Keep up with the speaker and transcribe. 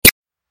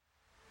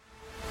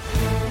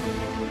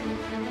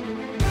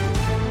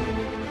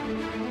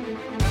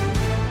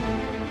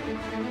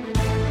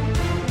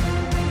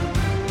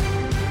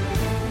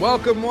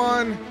Welcome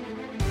one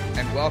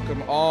and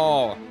welcome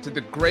all to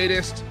the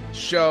greatest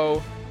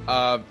show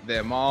of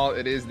them all.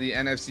 It is the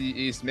NFC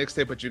East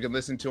Mixtape, which you can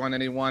listen to on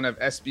any one of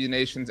SB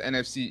Nation's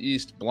NFC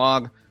East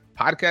blog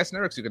podcast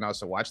networks. You can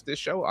also watch this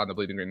show on the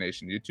Bleeding Green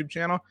Nation YouTube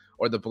channel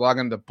or the Blog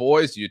and the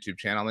Boys YouTube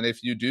channel. And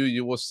if you do,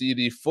 you will see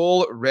the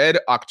full red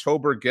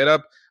October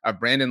getup of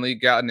Brandon Lee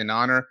Gowton in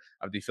honor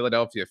of the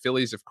Philadelphia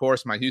Phillies. Of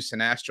course, my Houston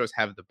Astros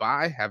have the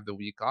bye, have the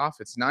week off.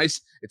 It's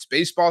nice. It's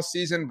baseball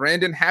season.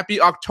 Brandon, happy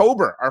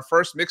October, our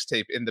first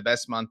mixtape in the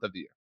best month of the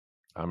year.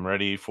 I'm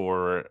ready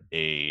for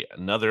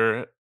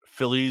another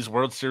Phillies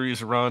World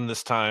Series run,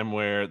 this time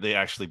where they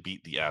actually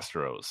beat the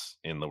Astros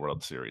in the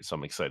World Series. So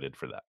I'm excited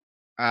for that.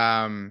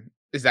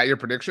 Is that your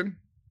prediction?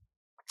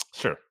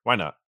 Sure, why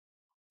not?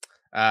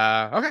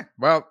 Okay.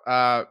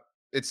 Well,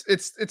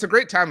 it's a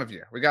great time of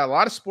year. We got a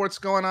lot of sports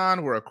going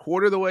on. We're a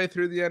quarter of the way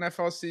through the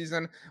NFL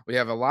season. We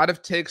have a lot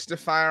of takes to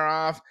fire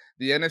off.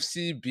 The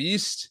NFC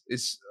Beast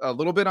is a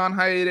little bit on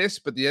hiatus,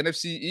 but the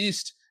NFC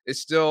East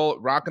is still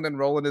rocking and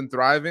rolling and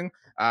thriving.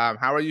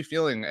 How are you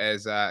feeling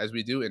as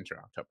we do enter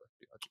October?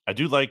 I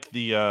do like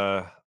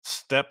the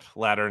step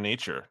ladder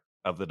nature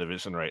of the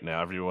division right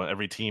now.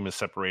 Every team is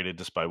separated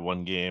just by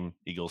one game.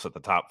 Eagles at the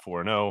top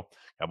 4-0,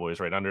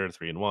 Cowboys right under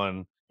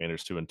 3-1,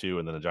 Commanders 2-2,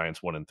 and then the Giants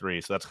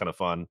 1-3. So that's kind of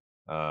fun.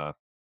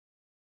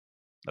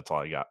 That's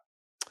all I got.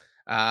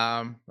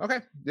 Okay.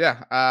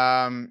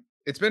 Yeah.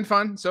 It's been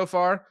fun so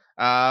far.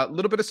 A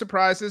little bit of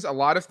surprises, a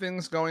lot of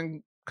things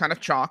going kind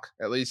of chalk,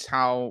 at least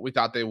how we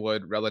thought they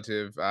would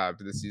relative to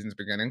the season's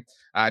beginning.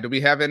 Do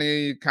we have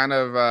any kind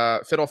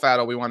of fiddle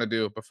faddle we want to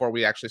do before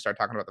we actually start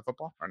talking about the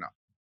football or no?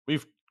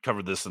 We've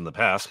covered this in the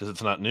past because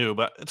it's not new,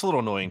 but it's a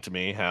little annoying to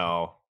me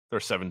how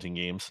there's 17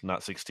 games,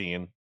 not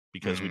 16,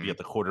 because we'd be at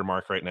the quarter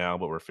mark right now,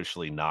 but we're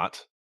officially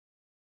not,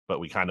 but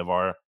we kind of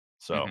are.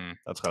 So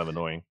that's kind of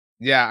annoying.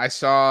 Yeah, I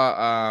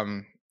saw,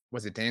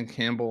 was it Dan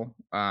Campbell?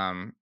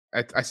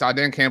 I saw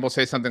Dan Campbell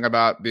say something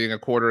about being a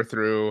quarter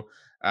through.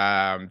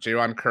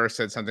 Jaron Kerr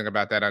said something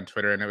about that on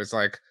Twitter, and it was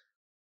like,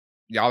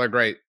 y'all are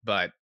great,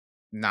 but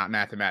not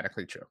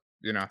mathematically true.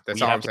 You know,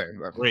 that's all I'm saying.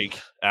 Break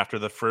after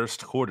the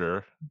first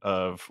quarter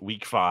of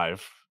week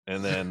 5,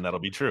 and then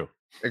that'll be true.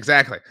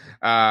 Exactly.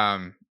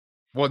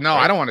 Well, no,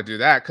 right? I don't want to do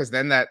that because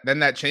then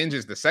that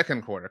changes the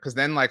second quarter, because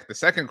then like the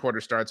second quarter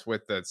starts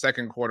with the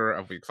second quarter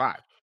of week 5.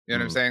 You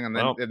know what I'm saying? And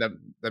then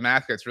the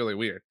math gets really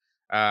weird.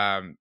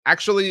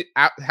 Actually,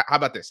 how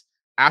about this?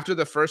 After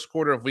the first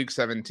quarter of week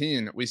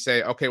 17, we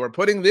say, okay, we're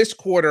putting this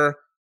quarter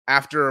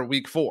after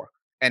week 4.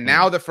 And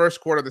now the first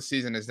quarter of the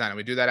season is done. And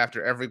we do that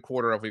after every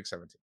quarter of week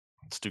 17.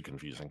 It's too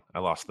confusing. I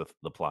lost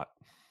the plot.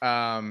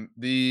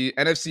 The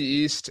NFC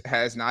East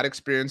has not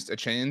experienced a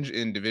change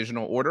in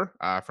divisional order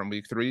from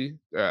week 3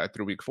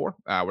 through week 4.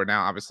 We're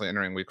now obviously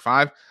entering week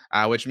 5,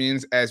 which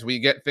means as we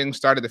get things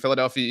started, the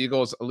Philadelphia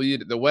Eagles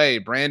lead the way.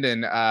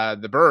 Brandon,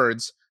 the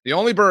Birds, the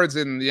only birds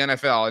in the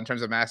NFL in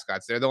terms of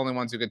mascots, they're the only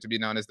ones who get to be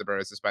known as the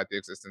Birds, despite the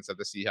existence of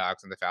the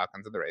Seahawks and the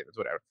Falcons and the Ravens,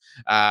 whatever.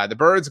 The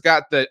Birds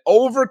got the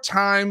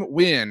overtime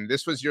win.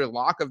 This was your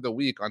lock of the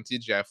week on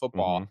TGI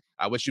Football,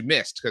 which you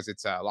missed because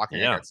it's locking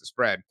against the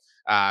spread.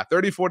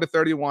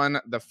 34-31,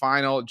 the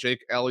final.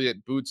 Jake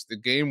Elliott boots the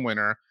game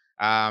winner.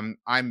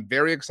 I'm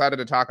very excited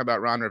to talk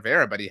about Ron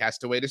Rivera, but he has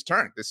to wait his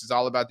turn. This is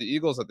all about the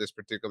Eagles at this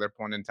particular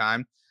point in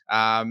time.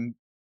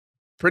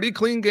 Pretty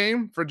clean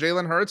game for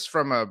Jalen Hurts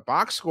from a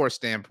box score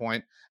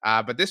standpoint,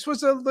 but this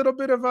was a little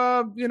bit of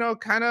a,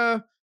 kind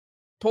of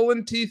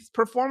pulling teeth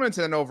performance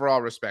in an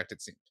overall respect,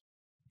 it seemed.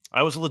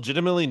 I was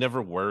legitimately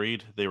never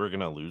worried they were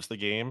going to lose the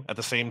game. At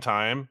the same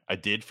time, I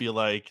did feel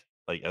like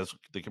as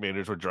the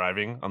Commanders were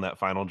driving on that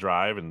final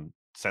drive and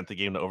sent the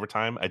game to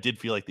overtime, I did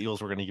feel like the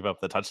Eagles were going to give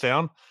up the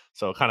touchdown.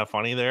 So kind of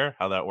funny there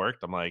how that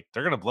worked. I'm like,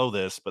 they're going to blow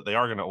this, but they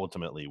are going to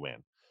ultimately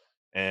win.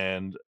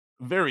 And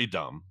very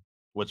dumb,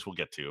 which we'll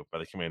get to, by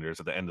the Commanders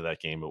at the end of that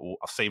game, but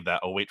I'll save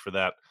that. I'll wait for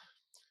that.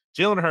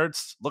 Jalen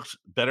Hurts looks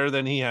better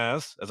than he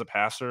has as a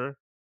passer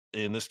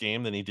in this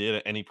game than he did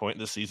at any point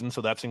this season, so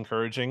that's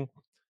encouraging.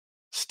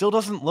 Still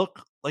doesn't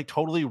look like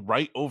totally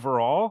right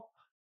overall.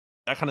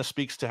 That kind of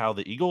speaks to how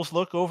the Eagles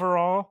look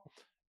overall.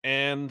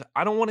 And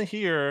I don't want to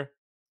hear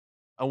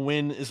a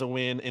win is a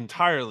win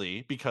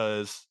entirely,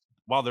 because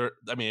while you're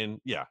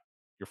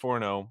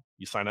 4-0,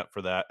 you sign up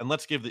for that. And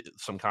let's give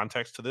some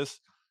context to this.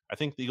 I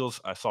think the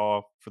Eagles, I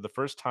saw for the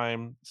first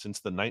time since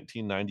the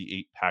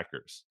 1998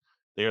 Packers,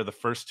 they are the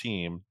first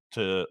team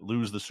to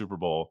lose the Super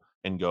Bowl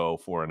and go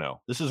 4-0.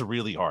 This is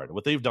really hard.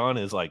 What they've done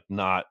is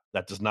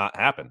that does not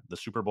happen. The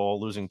Super Bowl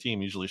losing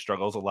team usually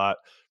struggles a lot.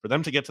 For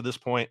them to get to this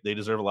point, they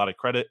deserve a lot of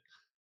credit.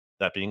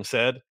 That being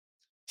said,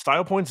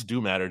 style points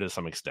do matter to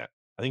some extent.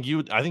 I think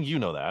you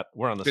know that.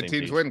 We're on the same page. Good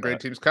teams win, great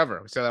teams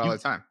cover. We say that all the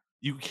time.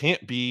 You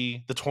can't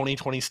be the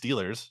 2020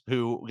 Steelers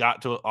who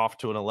got off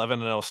to an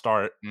 11-0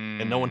 start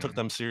and no one took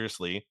them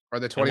seriously. Or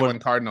the 21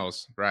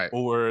 Cardinals, right?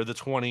 Or the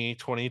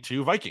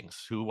 2022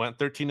 Vikings who went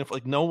 13.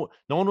 No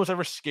one was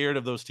ever scared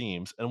of those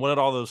teams. And what did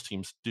all those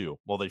teams do?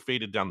 Well, they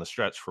faded down the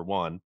stretch for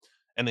one,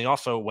 and they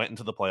also went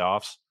into the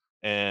playoffs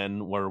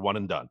and were one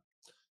and done.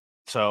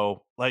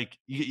 So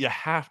you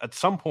have, at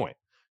some point,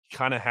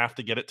 kind of have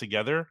to get it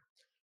together.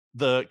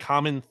 The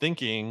common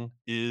thinking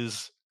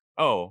is,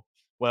 oh,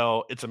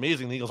 well, it's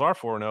amazing the Eagles are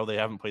 4-0. They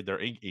haven't played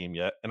their A game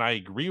yet. And I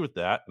agree with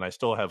that. And I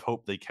still have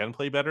hope they can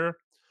play better.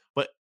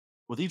 But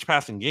with each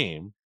passing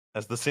game,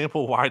 as the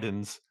sample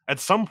widens, at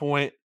some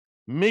point,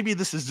 maybe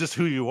this is just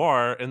who you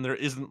are and there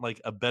isn't like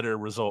a better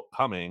result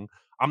coming.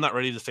 I'm not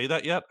ready to say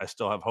that yet. I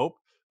still have hope.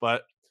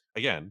 But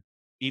again,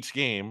 each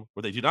game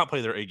where they do not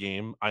play their A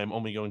game, I am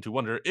only going to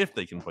wonder if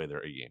they can play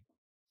their A game.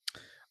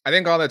 I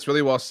think all that's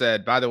really well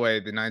said. By the way,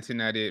 the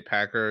 1998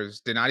 Packers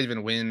did not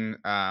even win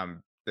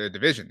the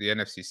division, the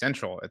NFC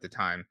Central at the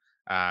time.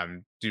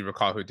 Do you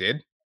recall who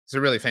did? It's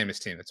a really famous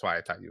team. That's why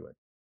I thought you would.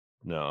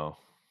 No.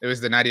 It was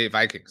the 98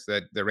 Vikings,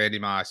 the Randy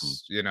Mm,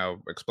 Moss,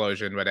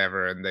 explosion,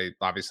 whatever, and they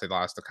obviously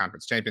lost the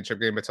conference championship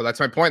game. But so that's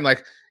my point.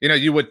 Like,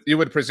 you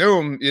would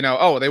presume,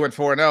 oh, they went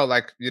 4-0,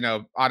 like,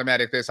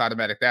 automatic this,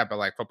 automatic that, but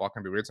like football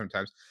can be weird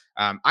sometimes.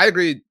 I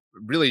agree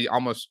really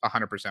almost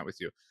 100% with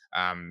you.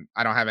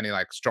 I don't have any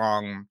like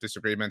strong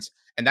disagreements.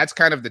 And that's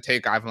kind of the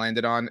take I've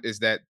landed on is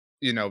that,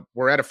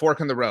 we're at a fork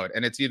in the road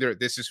and it's either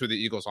this is who the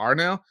Eagles are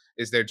now,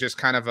 is they're just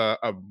kind of a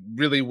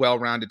really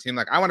well-rounded team.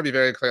 Like, I want to be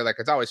very clear, like,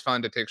 it's always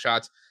fun to take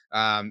shots,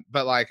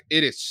 but like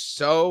it is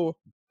so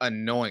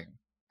annoying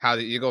how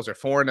the Eagles are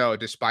 4-0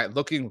 despite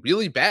looking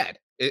really bad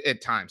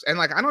at times. And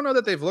like, I don't know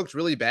that they've looked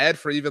really bad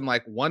for even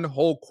like one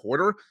whole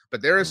quarter,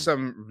 but there is mm.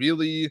 some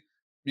really,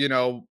 you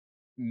know,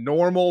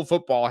 normal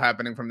football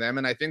happening from them.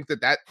 And I think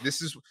that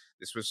this is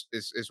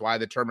why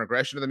the term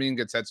regression of the mean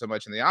gets said so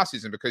much in the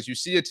offseason, because you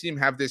see a team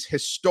have this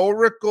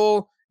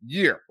historical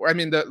year. I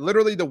mean,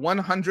 literally the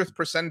 100th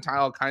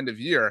percentile kind of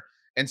year,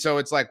 and so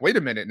it's like, wait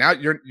a minute, now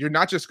you're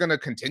not just going to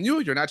continue,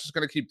 you're not just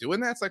going to keep doing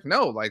that. It's like,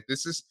 no, like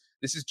this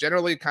is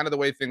generally kind of the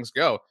way things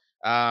go.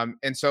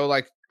 And so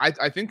like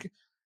I think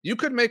you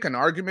could make an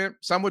argument,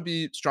 some would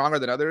be stronger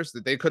than others,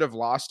 that they could have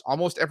lost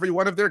almost every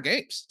one of their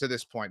games to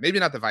this point. Maybe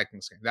not the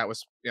Vikings game. That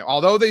was,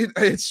 although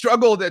they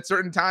struggled at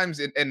certain times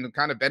and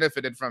kind of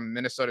benefited from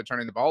Minnesota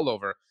turning the ball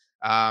over.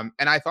 And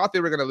I thought they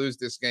were going to lose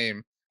this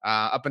game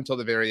up until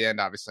the very end,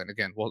 obviously. And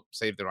again, we'll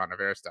save the Ron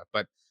Rivera stuff.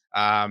 But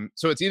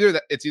so it's either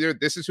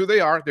this is who they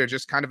are. They're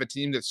just kind of a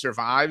team that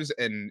survives,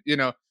 and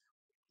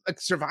like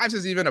survives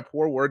is even a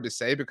poor word to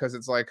say, because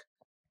it's like,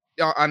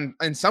 on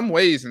in some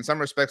ways, in some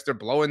respects, they're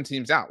blowing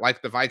teams out,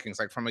 like the Vikings,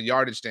 like from a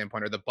yardage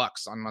standpoint, or the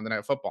Bucks on Monday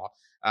Night Football.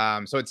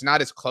 So it's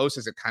not as close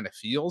as it kind of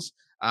feels.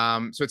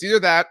 So it's either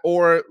that,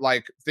 or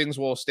like things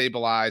will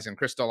stabilize and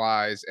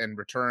crystallize and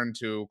return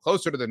to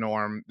closer to the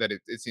norm that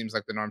it seems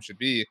like the norm should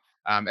be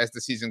as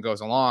the season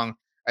goes along.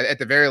 At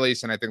the very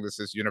least, and I think this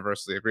is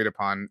universally agreed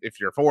upon, if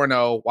you're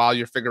 4-0 while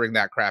you're figuring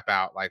that crap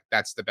out, like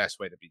that's the best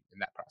way to be in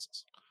that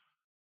process.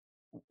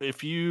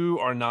 If you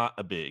are not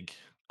a big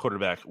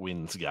quarterback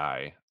wins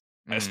guy,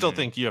 I still Mm.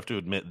 think you have to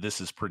admit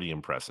this is pretty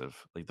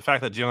impressive. Like the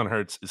fact that Jalen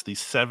Hurts is the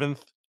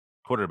seventh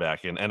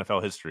quarterback in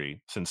NFL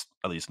history since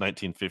at least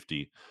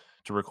 1950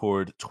 to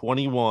record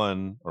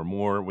 21 or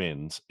more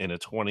wins in a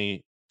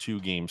 22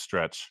 game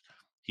stretch.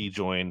 He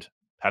joined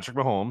Patrick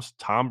Mahomes,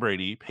 Tom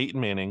Brady, Peyton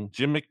Manning,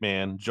 Jim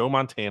McMahon, Joe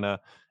Montana,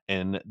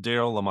 and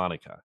Daryl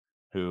LaMonica,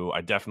 who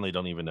I definitely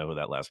don't even know who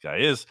that last guy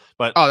is.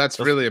 But Oh, that's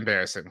those really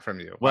embarrassing from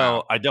you. Wow.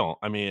 well, I don't.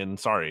 I mean,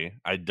 sorry,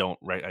 I don't.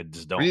 Right, I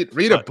just don't.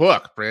 Read a But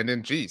book,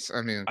 Brandon. Jeez.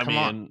 I mean, I come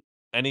on. mean,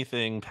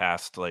 anything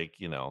past like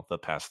the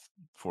past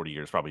 40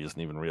 years probably isn't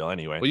even real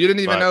anyway. Well, you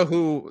didn't even But know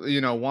who,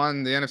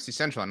 won the NFC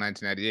Central in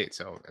 1998.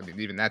 So, I mean,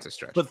 even that's a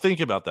stretch.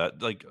 think about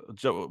that. Like,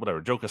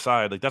 whatever. Joke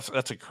aside, like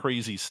that's a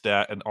crazy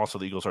stat. And also,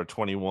 the Eagles are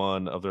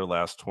 21 of their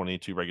last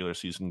 22 regular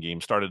season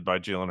games started by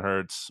Jalen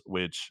Hurts,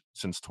 which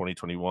since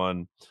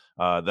 2021,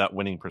 that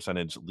winning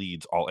percentage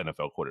leads all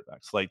NFL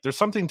quarterbacks. Like, there's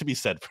something to be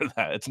said for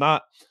that. It's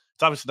not.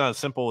 It's obviously not as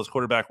simple as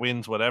quarterback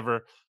wins,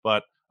 whatever.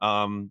 But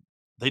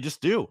they just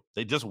do.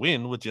 They just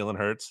win with Jalen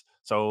Hurts.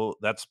 So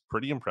that's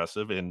pretty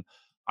impressive. And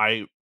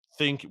I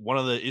think one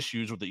of the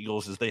issues with the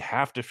Eagles is they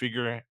have to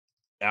figure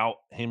out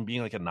him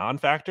being like a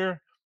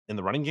non-factor in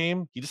the running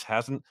game. He just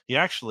hasn't. He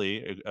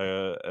actually,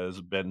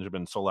 as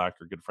Benjamin Solak,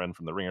 our good friend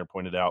from the Ringer,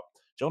 pointed out,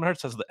 Jalen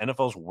Hurts has the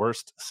NFL's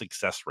worst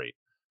success rate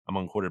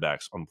among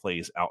quarterbacks on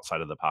plays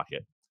outside of the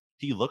pocket.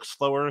 He looks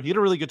slower. He had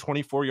a really good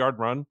 24-yard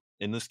run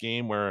in this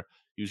game where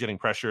he was getting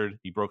pressured.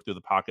 He broke through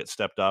the pocket,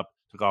 stepped up,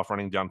 took off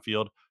running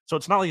downfield. So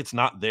it's not like it's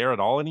not there at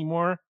all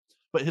anymore.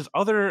 But his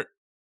other,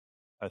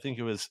 I think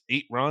it was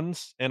 8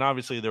 runs, and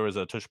obviously there was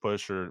a tush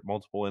push or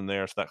multiple in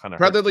there, so that kind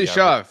of hurts Brotherly the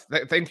average.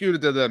 shove. Thank you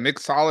to the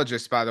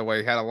mixologists, by the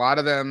way. Had a lot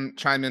of them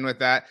chime in with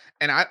that.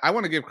 And I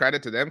want to give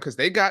credit to them, because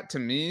they got to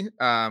me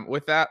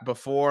with that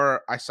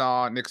before I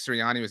saw Nick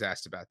Sirianni was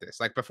asked about this.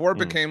 Like, before it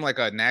Mm. became like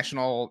a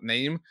national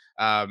name,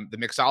 the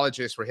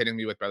mixologists were hitting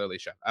me with brotherly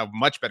shove. A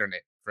much better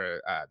name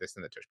for this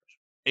than the tush push.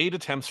 8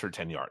 attempts for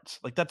 10 yards.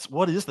 Like, that's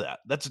what is that?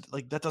 That's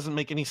like, that doesn't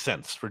make any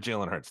sense for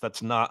Jalen Hurts.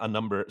 That's not a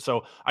number.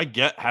 So I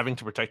get having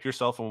to protect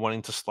yourself and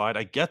wanting to slide.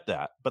 I get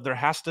that. But there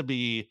has to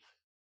be,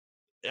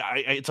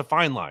 it's a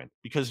fine line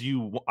because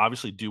you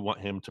obviously do want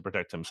him to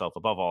protect himself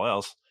above all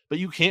else. But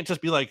you can't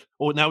just be like,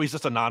 oh, now he's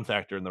just a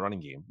non-factor in the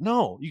running game.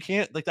 No, you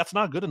can't. Like, that's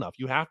not good enough.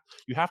 You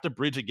have to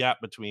bridge a gap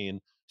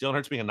between Jalen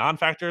Hurts being a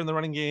non-factor in the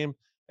running game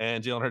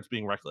and Jalen Hurts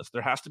being reckless.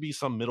 There has to be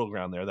some middle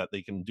ground there that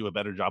they can do a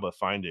better job of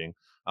finding.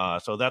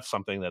 So that's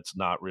something that's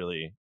not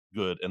really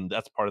good, and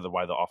that's part of the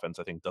why the offense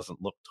I think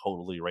doesn't look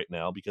totally right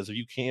now because if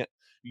you can't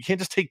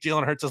just take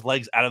Jalen Hurts'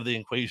 legs out of the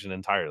equation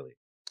entirely.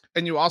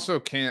 And you also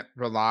can't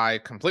rely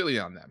completely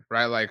on them,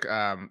 right?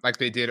 Like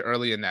they did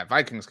early in that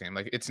Vikings game.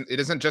 Like it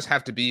doesn't just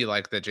have to be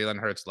like the Jalen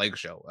Hurts leg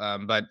show.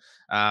 But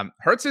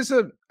Hurts is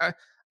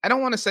I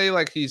don't want to say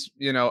like he's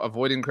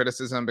avoiding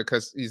criticism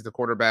because he's the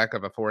quarterback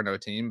of a 4-0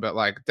 team, but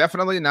like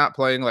definitely not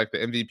playing like the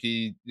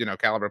MVP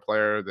caliber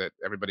player that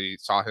everybody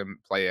saw him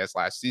play as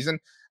last season.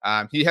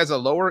 He has a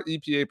lower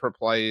EPA per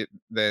play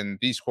than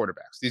these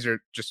quarterbacks. These are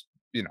just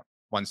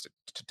ones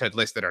to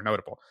list that are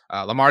notable.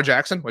 Lamar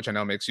Jackson, which I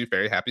know makes you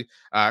very happy.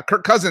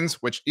 Kirk Cousins,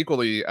 which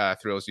equally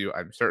thrills you,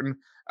 I'm certain.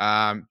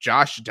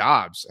 Josh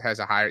Dobbs has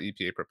a higher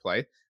EPA per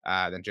play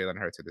than Jalen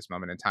Hurts at this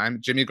moment in time.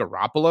 Jimmy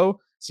Garoppolo,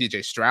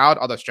 CJ Stroud,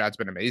 although Stroud's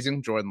been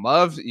amazing. Jordan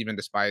Love, even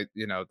despite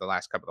the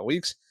last couple of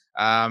weeks.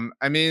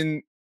 I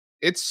mean,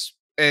 it's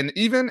and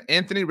even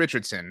Anthony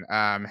Richardson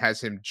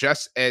has him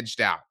just edged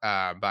out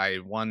by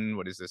one.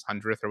 What is this,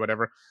 hundredth or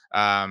whatever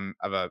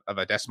of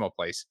a decimal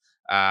place.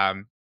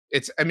 And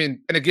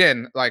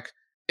again, like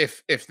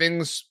if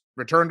things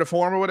return to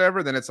form or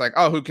whatever, then it's like,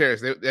 oh, who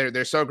cares?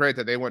 They're so great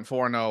that they went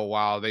 4-0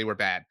 while they were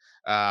bad.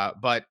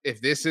 But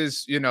if this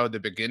is the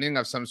beginning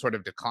of some sort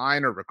of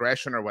decline or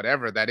regression or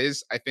whatever, that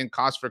is, I think,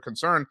 cause for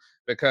concern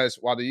because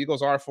while the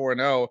Eagles are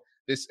 4-0,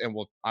 and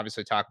we'll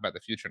obviously talk about the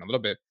future in a little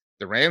bit.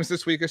 The Rams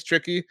this week is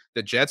tricky.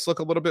 The Jets look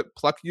a little bit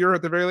pluckier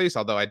at the very least,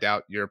 although I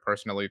doubt you're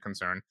personally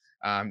concerned.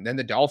 Then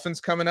the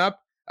Dolphins coming up.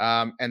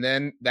 And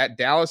then that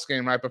Dallas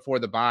game right before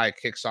the bye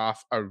kicks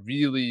off a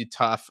really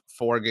tough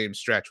 4-game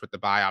stretch with the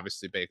bye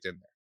obviously baked in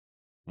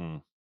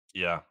there.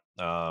 Yeah.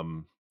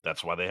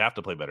 That's why they have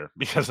to play better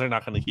because they're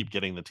not going to keep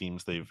getting the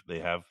teams they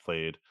have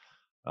played.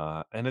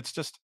 And it's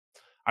just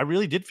I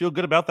really did feel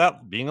good about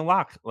that being a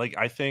lock. Like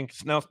I think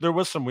now there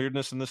was some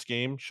weirdness in this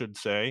game, should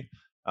say.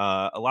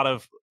 A lot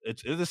of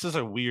this is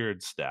a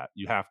weird stat,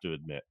 you have to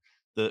admit.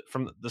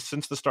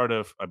 Since the start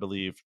of I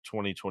believe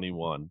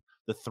 2021,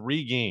 the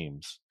 3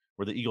 games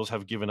where the Eagles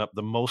have given up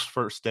the most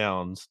first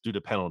downs due to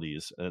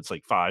penalties, and it's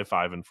like 5,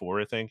 5, and 4,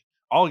 I think,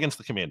 all against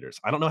the Commanders.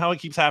 I don't know how it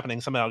keeps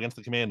happening somehow against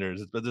the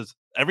Commanders, but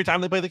every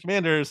time they play the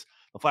Commanders,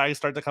 the flags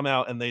start to come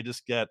out and they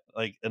just get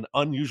like an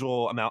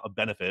unusual amount of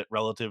benefit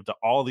relative to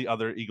all the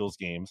other Eagles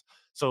games.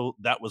 So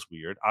that was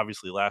weird.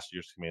 Obviously, last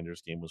year's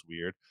Commanders game was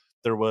weird.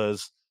 There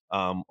was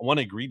one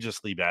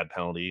egregiously bad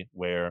penalty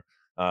where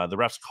the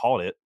refs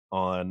called it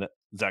on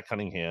Zach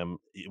Cunningham.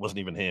 It wasn't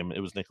even him,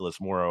 it was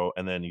Nicholas Morrow.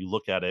 And then you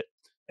look at it,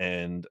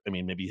 and I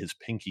mean, maybe his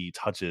pinky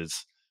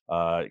touches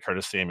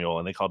Curtis Samuel,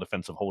 and they call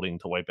defensive holding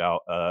to wipe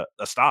out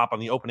a stop on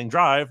the opening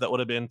drive that would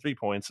have been 3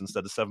 points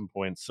instead of 7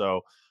 points.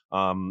 So,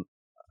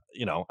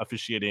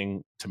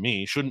 officiating to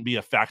me shouldn't be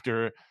a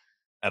factor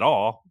at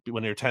all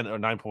when you're 10 or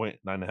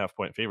 9.5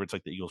 point favorites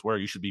like the Eagles were.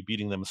 You should be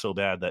beating them so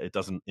bad that it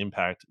doesn't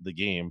impact the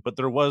game. But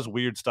there was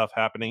weird stuff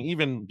happening,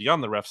 even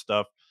beyond the ref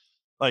stuff.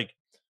 Like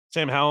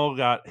Sam Howell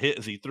got hit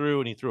as he threw,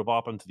 and he threw a ball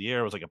up into the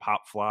air. It was like a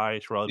pop fly.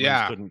 Terrell Edmonds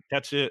Yeah. couldn't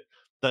catch it.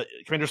 The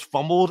Commanders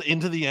fumbled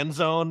into the end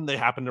zone. They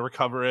happened to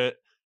recover it.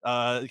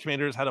 The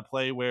Commanders had a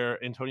play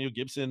where Antonio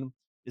Gibson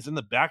is in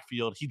the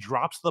backfield. He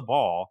drops the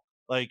ball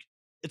like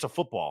it's a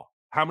football.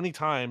 How many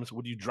times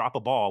would you drop a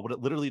ball? Would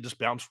it literally just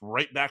bounce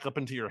right back up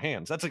into your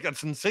hands? That's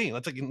insane.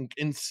 That's like an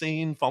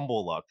insane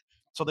fumble luck.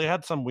 So they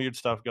had some weird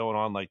stuff going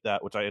on like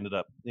that, which I ended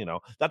up,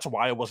 that's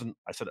why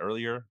I said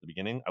earlier at the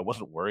beginning, I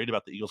wasn't worried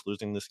about the Eagles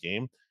losing this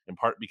game, in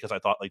part because I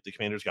thought like the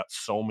Commanders got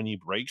so many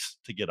breaks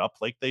to get up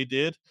like they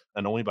did,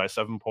 and only by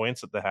 7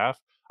 points at the half.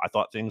 I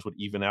thought things would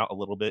even out a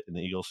little bit in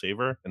the Eagles'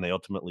 favor, and they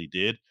ultimately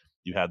did.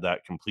 You had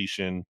that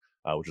completion,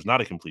 which was not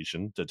a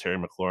completion, to Terry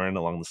McLaurin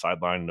along the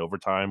sideline in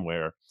overtime,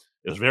 where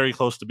it was very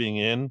close to being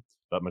in,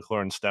 but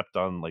McLaurin stepped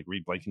on like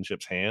Reed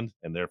Blankenship's hand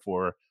and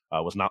therefore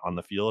was not on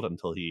the field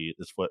until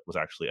his foot was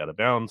actually out of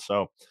bounds.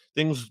 So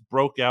things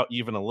broke out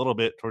even a little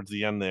bit towards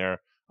the end there.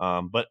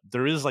 But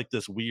there is like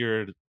this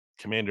weird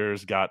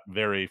Commanders got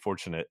very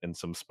fortunate in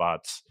some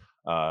spots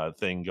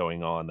thing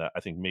going on that I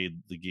think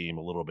made the game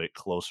a little bit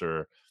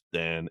closer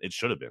than it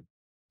should have been.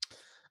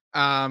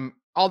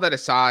 All that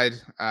aside,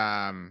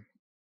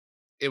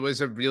 it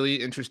was a really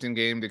interesting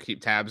game to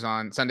keep tabs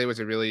on. Sunday was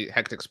a really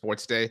hectic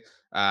sports day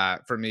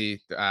for me.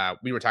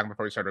 We were talking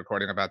before we started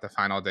recording about the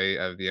final day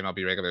of the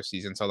MLB regular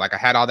season. So like I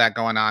had all that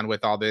going on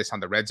with all this on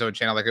the Red Zone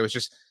channel. Like it was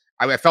just,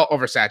 I felt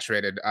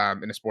oversaturated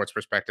in a sports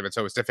perspective. And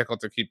so it was difficult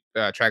to keep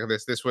track of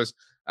this. This was,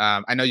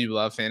 I know you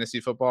love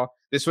fantasy football.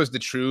 This was the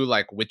true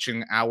like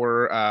witching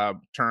hour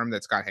term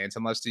that Scott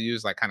Hansen loves to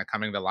use, like kind of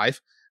coming to life.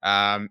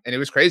 And it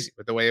was crazy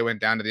with the way it went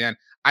down to the end.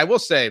 I will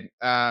say,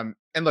 and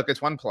look,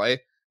 it's one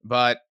play,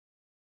 but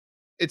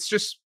it's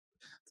just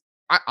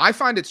I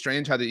find it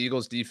strange how the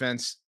Eagles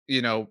defense,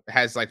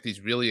 has like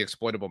these really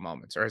exploitable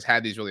moments or has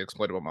had these really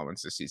exploitable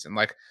moments this season.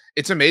 Like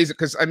it's amazing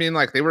because I mean,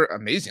 like they were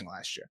amazing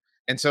last year.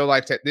 And so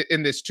like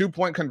in this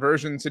 2-point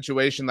conversion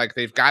situation, like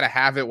they've got to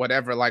have it,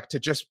 whatever, like to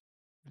just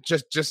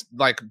just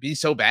like be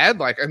so bad?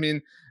 Like, I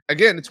mean,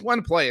 again, it's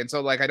one play, and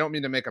so like I don't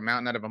mean to make a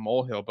mountain out of a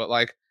molehill, but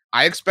like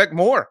I expect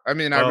more. I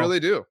mean, I Well, really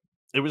do.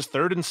 it was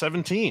 3rd and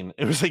 17.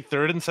 It was like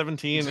 3rd and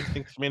 17. I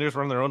think the Commanders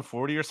were on their own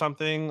 40 or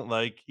something.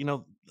 Like, like,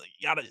 you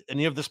gotta and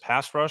you have this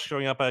pass rush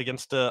going up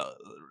against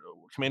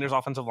Commanders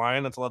offensive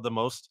line that's allowed the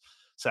most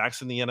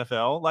sacks in the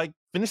NFL. Like,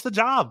 finish the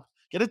job.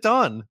 Get it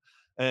done.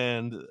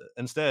 And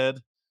instead,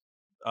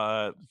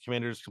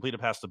 Commanders complete a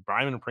pass to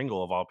Byron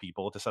Pringle of all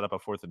people to set up a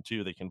 4th and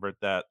 2. They convert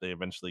that. They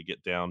eventually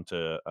get down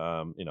to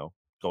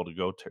goal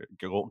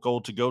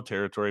to go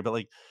territory. But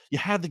like you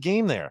had the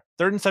game there,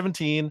 3rd and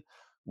 17,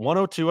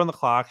 102 on the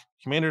clock.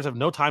 Commanders have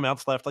no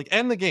timeouts left. Like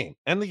end the game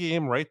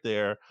right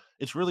there.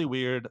 It's really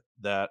weird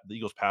that the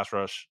Eagles pass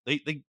rush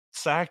they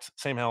sacked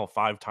Sam Howell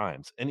 5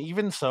 times, and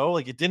even so,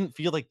 like it didn't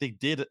feel like they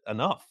did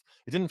enough.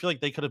 It didn't feel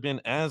like they could have been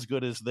as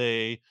good as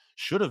they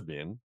should have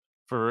been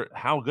for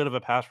how good of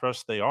a pass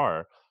rush they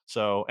are.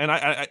 So, and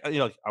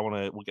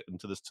we'll get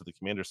into this to the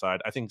Commander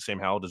side. I think Sam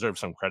Howell deserves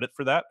some credit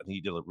for that. I think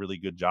he did a really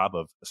good job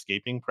of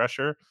escaping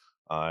pressure.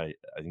 I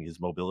think his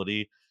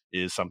mobility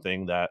is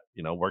something that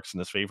works in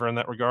his favor in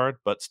that regard.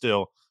 But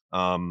still,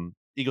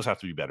 Eagles have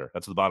to be better.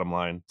 That's the bottom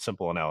line.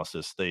 Simple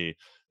analysis. They've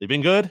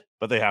been good,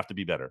 but they have to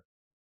be better.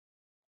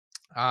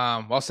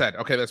 Well said.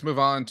 Okay, let's move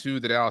on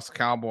to the Dallas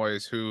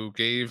Cowboys, who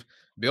gave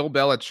Bill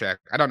Belichick.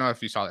 I don't know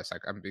if you saw this.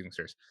 Like, I'm being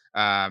serious.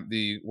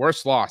 The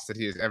worst loss that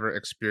he has ever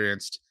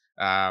experienced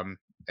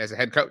as a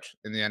head coach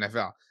in the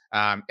NFL.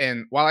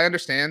 And while I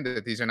understand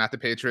that these are not the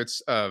Patriots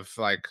of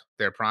like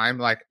their prime,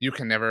 like you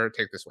can never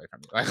take this away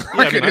from me. Yeah, I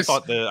Like mean, it is. I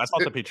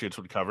thought the Patriots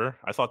would cover.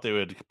 I thought they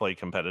would play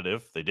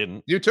competitive. They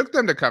didn't. You took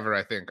them to cover,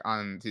 I think,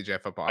 on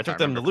TJ Football, I if I took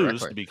them to remember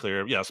lose, correctly. to be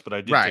clear. Yes, but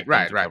I did Right, take them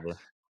right, to right. cover.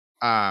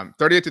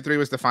 38-3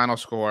 was the final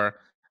score.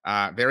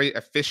 Very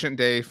efficient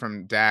day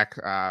from Dak.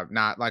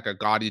 Not like a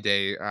gaudy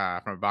day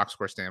from a box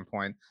score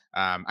standpoint.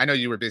 I know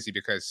you were busy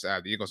because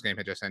the Eagles game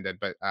had just ended,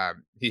 but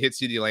he hit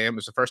CD Lamb. It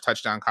was the first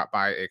touchdown caught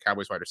by a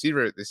Cowboys wide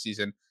receiver this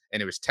season,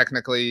 and it was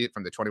technically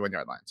from the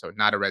 21-yard line, so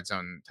not a red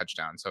zone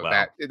touchdown. So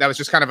that Wow. that was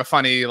just kind of a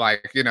funny,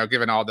 like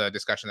given all the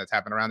discussion that's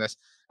happened around this.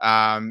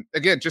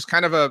 Again, just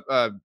kind of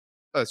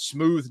a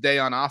smooth day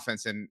on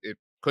offense, and it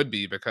could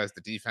be because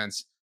the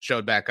defense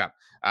showed back up.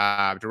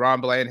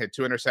 Deron Bland had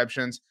 2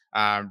 interceptions.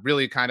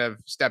 Really kind of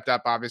stepped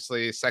up,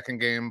 obviously. Second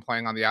game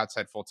playing on the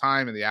outside full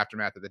time in the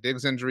aftermath of the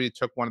Diggs injury.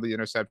 Took one of the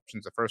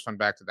interceptions, the first one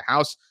back to the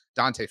house.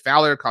 Dante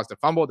Fowler caused a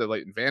fumble that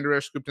Leighton Vander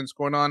Esch scooped and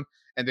scored on.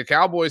 And the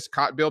Cowboys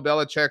caught Bill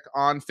Belichick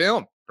on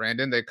film,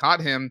 Brandon. They caught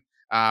him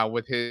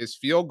with his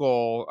field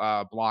goal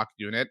block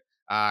unit.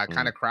 Kind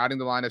Mm, of crowding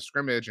the line of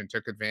scrimmage and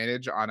took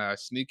advantage on a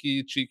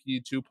sneaky,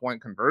 cheeky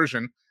 2-point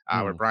conversion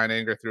where mm, Brian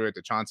Anger threw it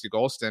to Chauncey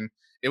Golston.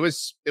 It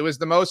was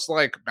the most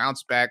like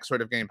bounce back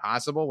sort of game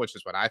possible, which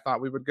is what I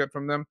thought we would get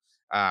from them.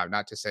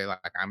 Not to say like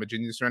I'm a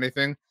genius or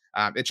anything.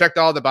 It checked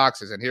all the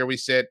boxes, and here we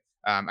sit.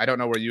 I don't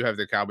know where you have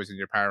the Cowboys in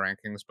your power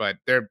rankings, but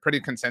they're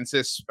pretty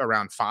consensus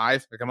around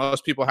 5. Like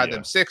most people had them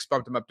yeah. 6,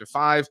 bumped them up to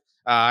 5.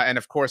 And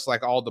of course,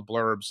 like all the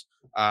blurbs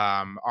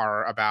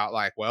are about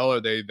like, well,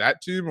 are they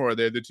that team or are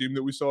they the team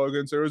that we saw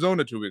against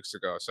Arizona 2 weeks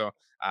ago? So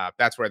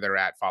that's where they're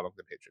at, following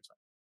the Patriots.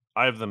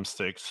 I have them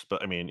 6,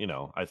 but I mean,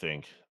 I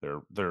think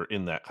they're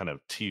in that kind of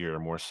tier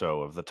more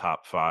so of the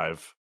top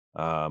 5.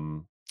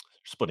 Um,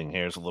 Splitting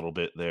hairs a little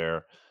bit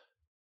there.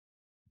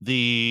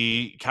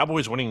 The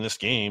Cowboys winning this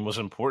game was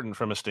important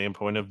from a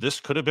standpoint of this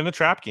could have been a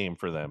trap game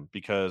for them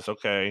because,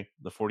 okay,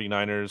 the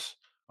 49ers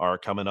are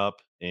coming up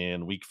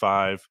in week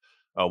 5.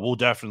 We'll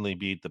definitely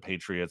beat the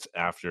Patriots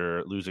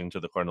after losing to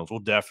the Cardinals. We'll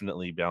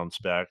definitely bounce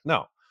back.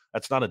 No,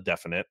 that's not a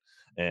definite.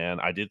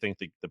 And I did think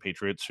the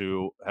Patriots,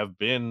 who have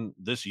been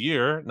this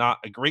year not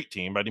a great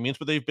team by any means,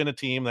 but they've been a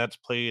team that's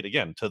played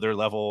again to their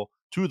level,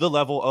 to the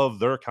level of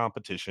their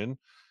competition.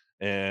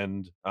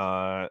 And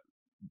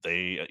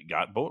they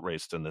got boat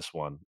raced in this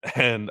one.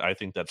 And I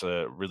think that's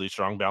a really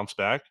strong bounce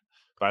back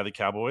by the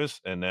Cowboys.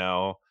 And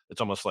now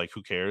it's almost like,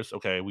 who cares?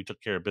 Okay, we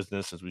took care of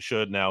business as we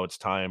should. Now it's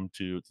time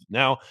to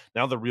now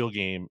the real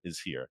game is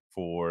here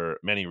for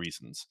many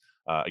reasons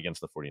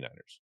against the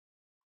 49ers.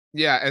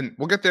 Yeah, and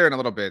we'll get there in a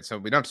little bit. So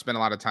we don't have to spend a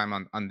lot of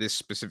time on this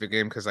specific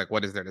game because, like,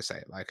 what is there to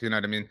say? Like, you know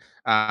what I mean?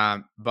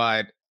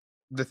 But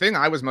the thing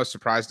I was most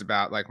surprised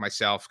about, like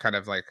myself, kind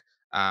of like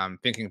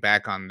thinking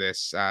back on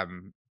this,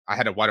 I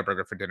had a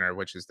Whataburger for dinner,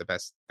 which is the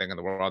best thing in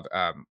the world,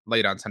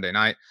 late on Sunday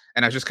night,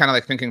 and I was just kind of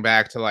like thinking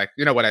back to like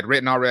what I'd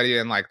written already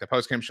and like the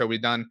post game show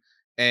we'd done,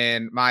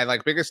 and my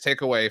like biggest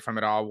takeaway from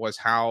it all was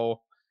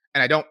how.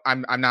 And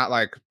I'm not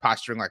like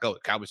posturing like, oh, the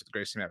Cowboys are the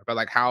greatest team ever, but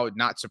like how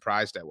not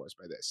surprised I was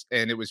by this.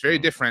 And it was very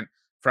Mm, different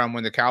from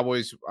when the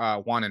Cowboys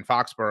won in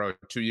Foxborough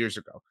 2 years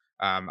ago.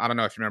 I don't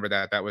know if you remember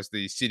that. That was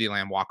the CeeDee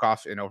Lamb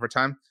walk-off in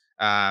overtime.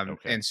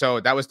 okay. And so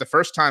that was the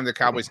first time the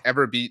Cowboys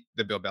ever beat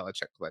the Bill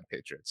Belichick-led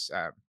Patriots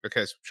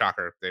because,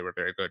 shocker, they were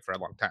very good for a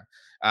long time.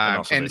 And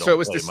also they And so it don't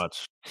was play this.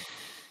 much.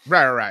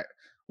 Right, right, right.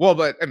 Well,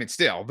 but I mean,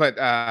 still, but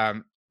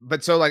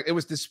so like it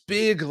was this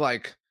big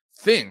like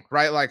thing,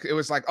 right? Like it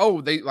was like,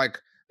 oh,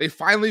 they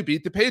finally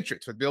beat the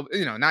Patriots with Bill,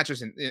 not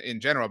just in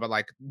general, but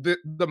like the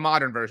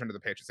modern version of the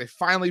Patriots. They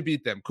finally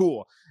beat them.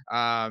 Cool.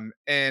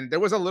 And there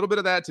was a little bit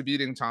of that to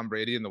beating Tom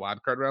Brady in the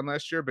wild card round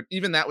last year, but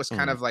even that was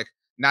kind Mhm. of like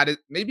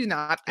maybe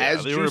not Yeah,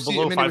 as they were a juicy. I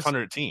below mean, it was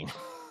 500 team.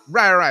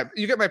 right, right.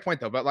 You get my point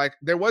though, but like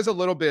there was a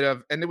little bit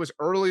of, and it was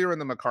earlier in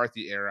the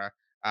McCarthy era.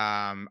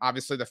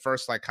 Obviously the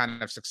first like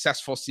kind of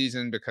successful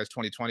season because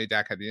 2020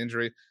 Dak had the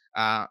injury.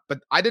 But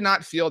I did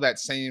not feel that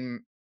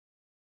same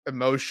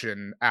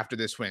emotion after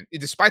this win,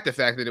 despite the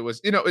fact that it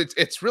was,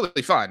 it's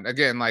really fun.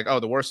 Again, like,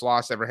 oh, the worst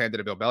loss ever handed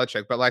to Bill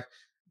Belichick, but like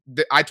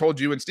I told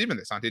you and Steven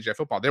this on TJ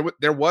Football.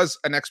 There was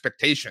an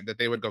expectation that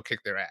they would go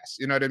kick their ass.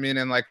 You know what I mean?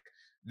 And like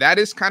that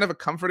is kind of a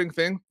comforting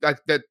thing.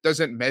 That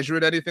doesn't measure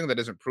at anything, that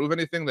doesn't prove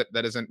anything, that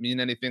doesn't mean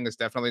anything is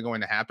definitely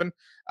going to happen.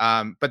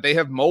 But they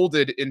have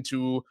molded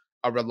into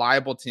a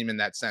reliable team in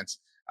that sense.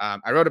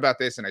 I wrote about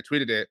this and I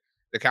tweeted it.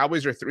 The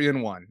Cowboys are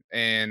 3-1,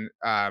 and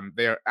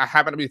they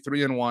happen to be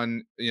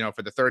 3-1,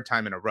 for the third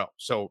time in a row.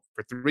 So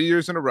for 3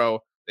 years in a row,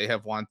 they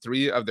have won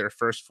 3 of their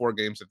first 4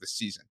 games of the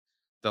season.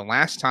 The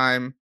last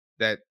time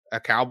that a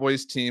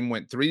Cowboys team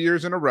went 3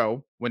 years in a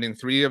row, winning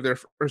 3 of their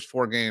first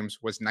 4 games,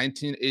 was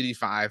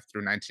 1985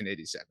 through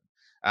 1987.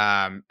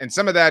 And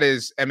some of that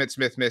is Emmett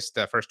Smith missed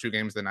the first 2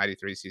 games of the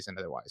 93 season.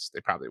 Otherwise, they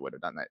probably would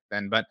have done that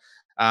then. But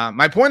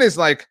my point is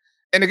like,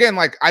 and again,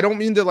 like I don't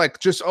mean to like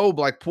just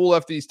like pull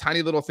off these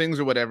tiny little things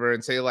or whatever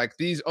and say like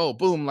these,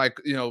 boom, like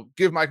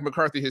give Mike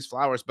McCarthy his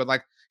flowers, but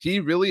like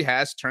he really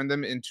has turned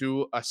them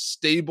into a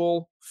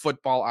stable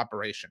football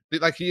operation.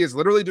 Like he is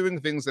literally doing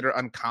things that are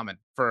uncommon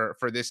for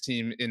this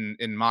team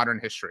in modern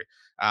history.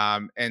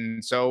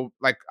 And so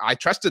like I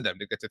trusted them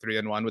to get to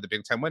 3-1 with a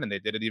Big Ten win, and they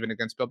did it even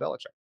against Bill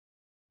Belichick.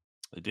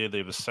 They did. They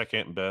have the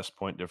second best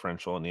point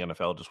differential in the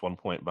NFL, just 1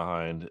 point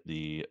behind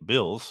the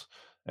Bills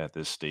at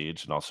this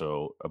stage, and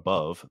also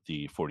above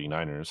the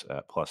 49ers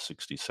at plus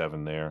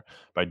 67 there.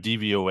 By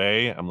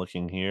DVOA, I'm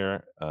looking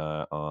here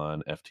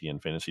on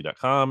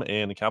ftnfantasy.com,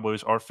 and the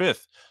Cowboys are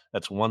fifth.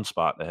 That's 1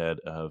 spot ahead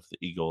of the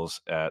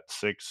Eagles at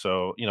 6.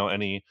 So,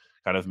 any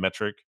kind of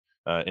metric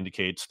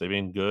indicates they've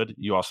been good.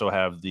 You also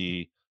have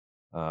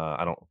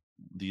I don't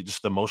the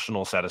just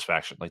emotional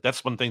satisfaction. Like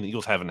that's one thing the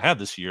Eagles haven't had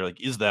this year.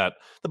 Like, is that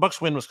the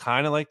Bucks win was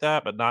kind of like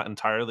that, but not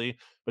entirely.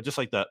 But just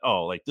like that,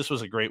 oh, like this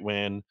was a great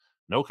win,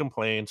 no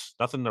complaints,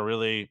 nothing to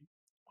really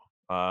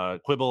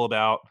quibble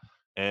about,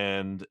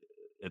 and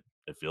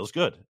it feels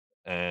good,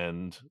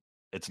 and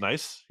it's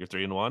nice. You're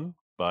 3-1,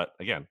 but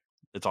again,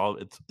 it's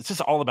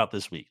just all about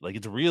this week. Like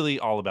it's really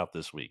all about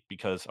this week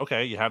because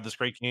okay, you have this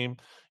great game,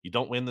 you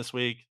don't win this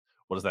week.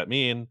 What does that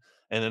mean?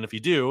 And then if you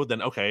do,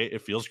 then okay,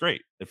 it feels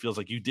great. It feels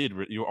like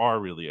you are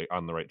really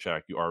on the right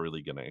track. You are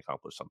really going to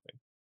accomplish something.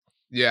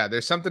 Yeah,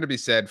 there's something to be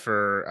said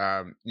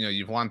for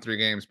you've won 3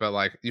 games, but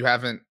like you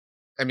haven't.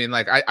 I mean,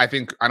 like I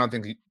don't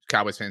think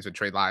Cowboys fans would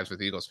trade lives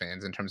with Eagles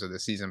fans in terms of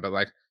this season, but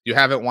like you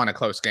haven't won a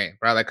close game,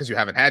 right? Like because you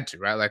haven't had to,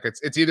 right? Like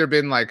it's either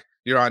been like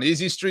you're on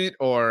easy street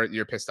or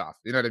you're pissed off.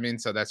 You know what I mean?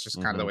 So that's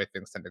just kind of the Hmm. way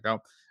things tend to go.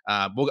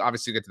 We'll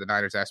obviously get to the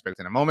Niners aspect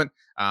in a moment,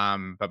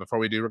 but before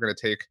we do, we're going to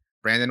take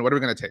Brandon. What are we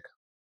going to take?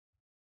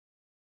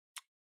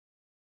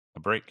 A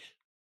break.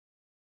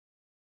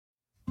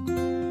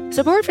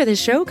 Support for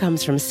this show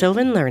comes from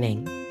Sylvan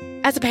Learning.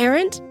 As a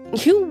parent,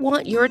 you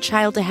want your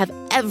child to have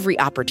every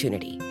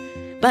opportunity,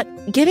 but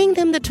giving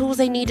them the tools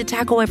they need to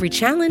tackle every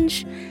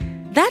challenge,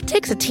 that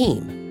takes a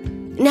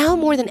team. Now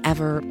more than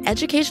ever,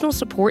 educational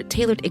support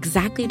tailored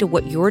exactly to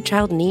what your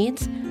child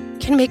needs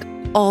can make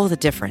all the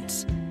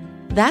difference.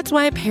 That's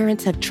why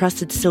parents have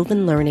trusted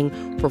Sylvan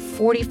Learning for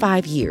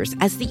 45 years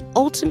as the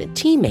ultimate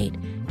teammate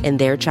in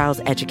their child's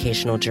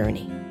educational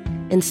journey,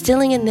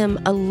 instilling in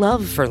them a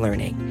love for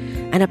learning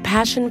and a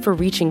passion for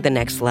reaching the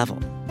next level.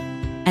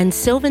 And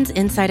Sylvan's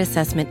Insight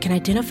Assessment can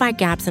identify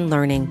gaps in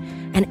learning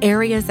and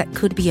areas that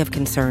could be of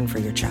concern for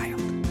your child.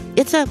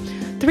 It's a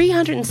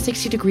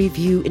 360-degree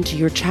view into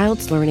your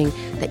child's learning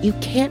that you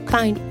can't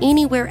find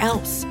anywhere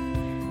else,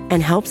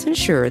 and helps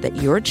ensure that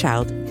your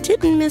child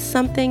didn't miss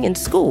something in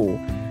school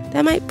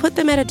that might put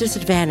them at a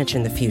disadvantage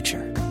in the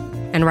future.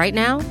 And right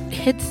now,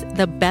 it's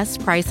the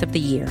best price of the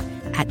year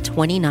at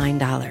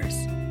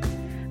 $29.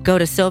 Go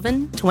to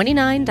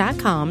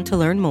sylvan29.com to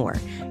learn more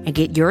and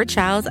get your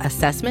child's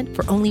assessment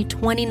for only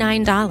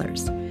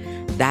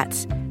 $29.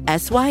 That's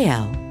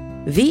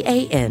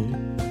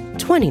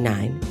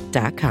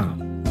SYLVAN29.com.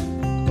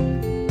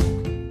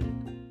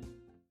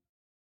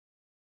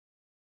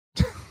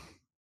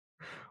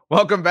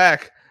 Welcome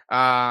back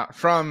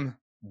from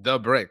the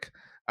break.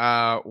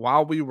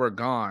 While we were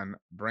gone,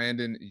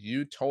 Brandon,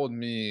 you told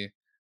me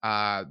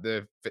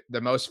the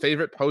most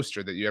favorite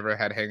poster that you ever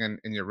had hanging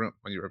in your room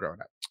when you were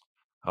growing up.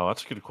 Oh,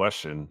 that's a good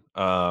question.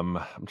 I'm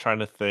trying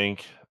to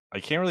think. I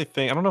can't really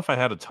think. I don't know if I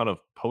had a ton of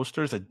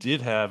posters. I did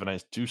have, and I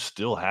do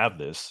still have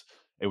this.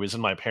 It was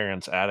in my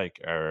parents' attic,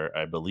 or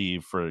I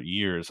believe, for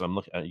years. I'm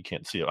looking. You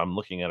can't see it. I'm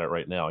looking at it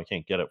right now. I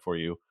can't get it for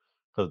you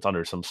because it's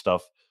under some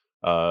stuff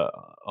uh,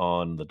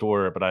 on the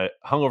door. But I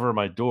hung over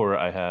my door.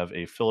 I have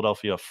a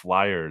Philadelphia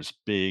Flyers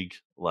big,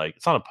 like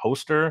it's not a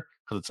poster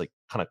because it's like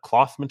kind of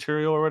cloth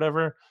material or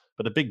whatever.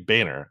 but a big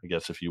banner, I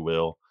guess, if you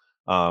will.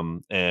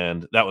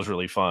 And that was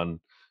really fun.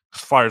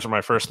 Flyers are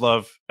my first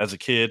love as a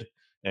kid,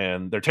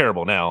 and they're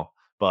terrible now.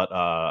 But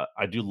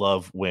I do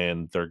love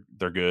when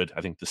they're good.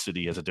 I think the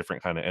city has a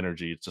different kind of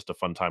energy. It's just a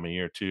fun time of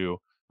year too.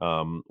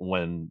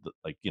 When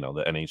like the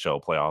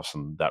NHL playoffs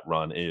and that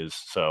run is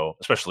so,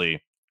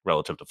 especially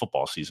relative to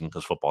football season,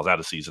 because football's out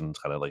of season. It's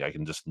kind of like I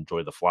can just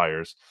enjoy the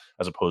Flyers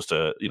as opposed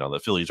to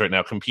the Phillies right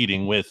now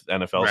competing with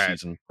NFL Right.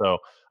 season. So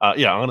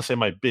yeah, I'm gonna say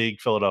my big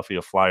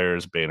Philadelphia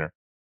Flyers banner.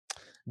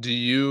 Do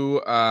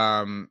you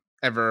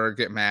ever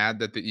get mad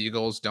that the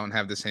Eagles don't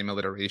have the same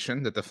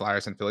alliteration that the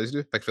Flyers and Phillies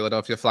do? Like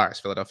Philadelphia Flyers,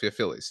 Philadelphia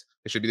Phillies.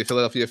 It should be the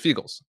Philadelphia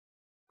Feagles.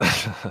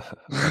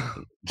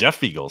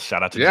 Jeff Eagles.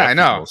 Shout out to Yeah, Jeff I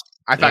know. Eagles.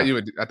 I thought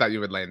Yeah. you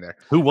would land there.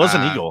 Who was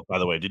an Eagle, by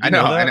the way? Did you I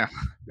know, know that? I know.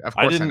 Of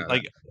I course, I didn't know that.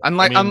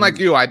 like. Unlike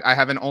you, I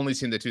haven't only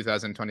seen the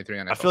 2023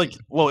 NFL I feel like,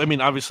 season. well, I mean,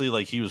 obviously,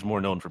 like he was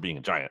more known for being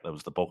a Giant. That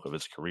was the bulk of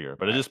his career.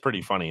 But it Right. is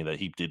pretty funny that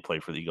he did play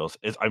for the Eagles.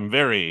 I'm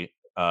very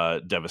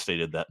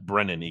devastated that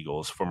Brennan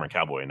Eagles, former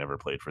Cowboy, never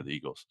played for the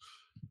Eagles.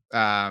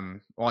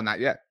 Well, not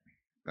yet.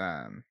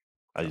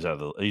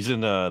 He's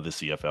in the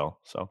CFL.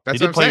 So That's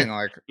what I'm saying.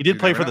 Like he did you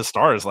play never for know. the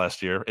Stars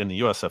last year in the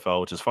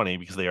USFL, which is funny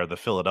because they are the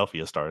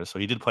Philadelphia Stars. So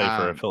he did play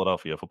for a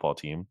Philadelphia football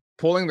team.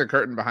 Pulling the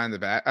curtain behind the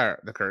back, or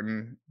the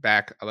curtain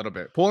back a little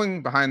bit.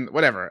 Pulling behind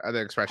whatever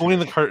other expression. Pulling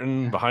the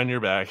curtain behind your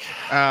back.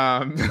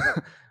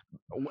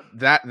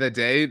 That the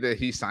day that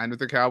he signed with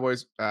the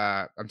Cowboys,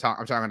 I'm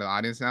talking to the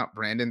audience now.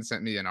 Brandon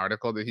sent me an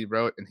article that he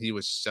wrote, and he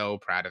was so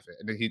proud of it.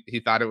 And he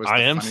thought it was. I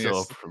the am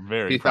funniest, still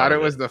very. He proud thought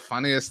of it was the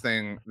funniest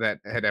thing that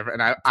had ever.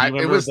 And Do you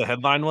remember what the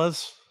headline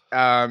was?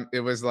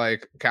 It was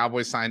like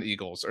Cowboys signed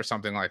Eagles or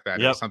something like that.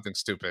 Yep. It was something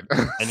stupid.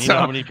 And you know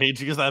how many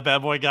pages that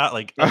bad boy got?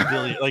 Like a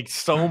billion, like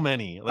so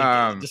many,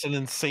 like just an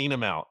insane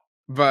amount.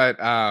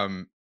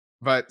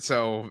 But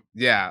so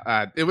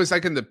yeah, it was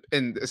like I mean,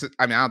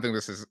 I don't think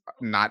this is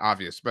not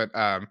obvious, but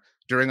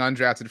during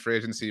undrafted free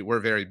agency, we're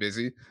very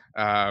busy.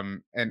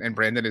 And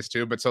Brandon is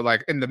too. But so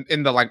like in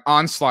the like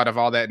onslaught of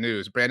all that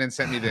news, Brandon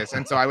sent me this.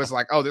 And so I was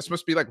like, oh, this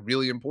must be like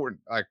really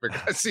important. Like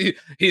because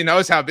he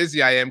knows how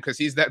busy I am because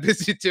he's that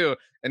busy too.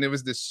 And it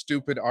was this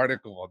stupid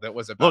article that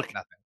was about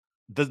nothing.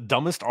 The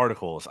dumbest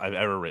articles I've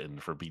ever written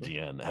for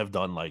BGN have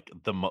done like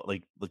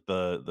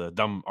the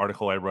dumb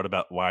article I wrote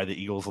about why the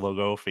Eagles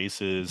logo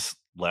faces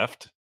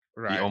left.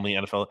 Right. The only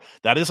NFL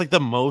that is like the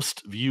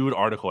most viewed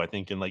article I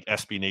think in like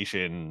SB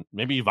Nation,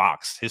 maybe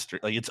Vox history.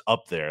 Like it's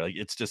up there. Like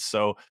it's just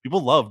so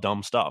people love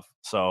dumb stuff.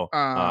 So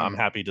I'm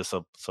happy to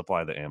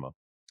supply the ammo.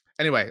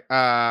 Anyway,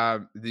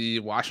 the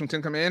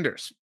Washington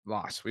Commanders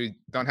lost. We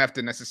don't have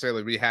to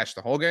necessarily rehash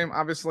the whole game.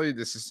 Obviously,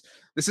 this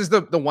is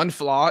the one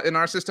flaw in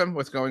our system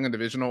with going in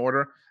divisional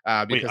order.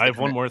 Wait, I have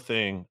one more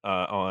thing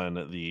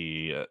on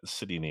the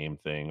city name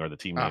thing or the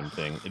team name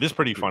thing. It is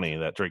pretty funny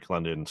that Drake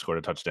London scored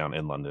a touchdown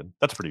in London.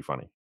 That's pretty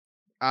funny.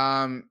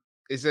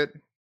 Is it?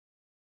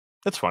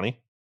 That's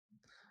funny.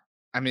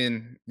 I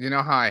mean, you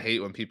know how I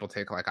hate when people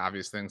take like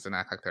obvious things and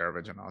act like they're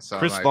original. So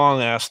Chris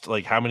Long asked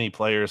like how many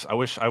players. I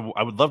wish I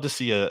would love to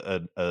see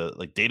a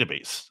like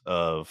database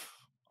of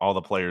all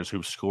the players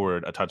who've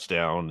scored a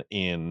touchdown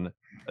in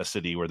a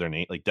city where their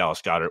name, like Dallas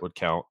Goedert would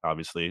count,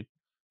 obviously.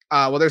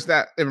 Well, there's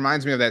that. It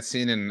reminds me of that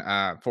scene in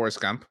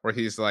Forrest Gump where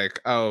he's like,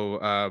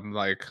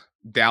 like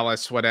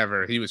Dallas,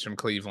 whatever. He was from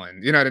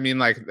Cleveland. You know what I mean?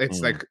 Like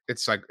it's like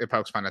it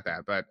pokes fun at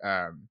that, but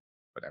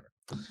whatever.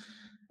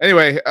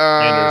 Anyway,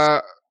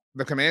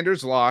 the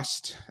Commanders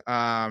lost.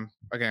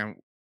 Again,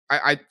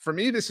 I for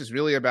me, this is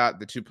really about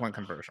the 2-point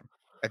conversion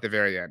at the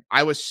very end.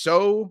 I was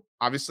so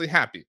obviously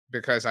happy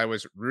because I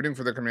was rooting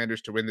for the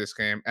Commanders to win this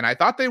game, and I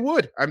thought they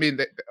would. I mean,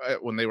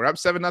 when they were up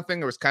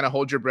 7-0, it was kind of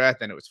hold your breath,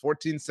 and it was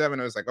 14-7.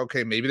 It was like,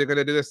 okay, maybe they're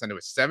gonna do this. And it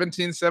was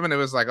 17-7. It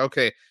was like,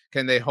 okay,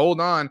 can they hold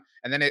on?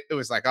 And then it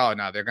was like, oh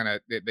no, they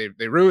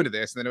ruined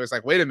this. And then it was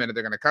like, wait a minute,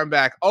 they're gonna come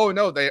back. Oh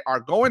no, they are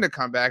going to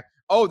come back.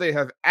 Oh, they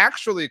have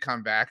actually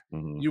come back.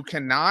 You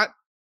cannot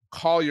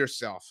call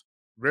yourself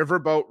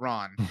Riverboat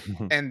Ron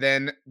and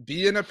then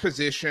be in a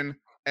position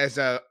as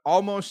a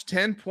almost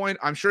 10-point,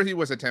 I'm sure he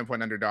was a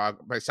 10-point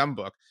underdog by some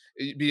book,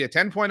 be a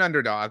 10-point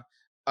underdog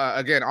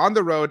again on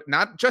the road,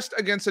 not just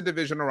against a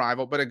divisional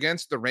rival, but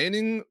against the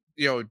reigning,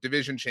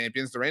 division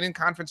champions, the reigning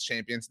conference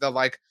champions, the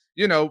like,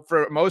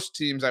 for most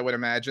teams, I would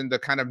imagine the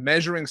kind of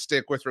measuring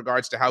stick with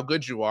regards to how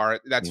good you are.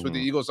 That's who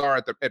the Eagles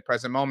are at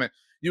present moment.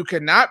 You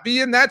cannot be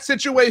in that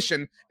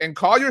situation and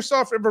call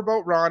yourself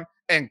Riverboat Ron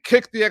and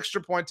kick the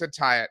extra point to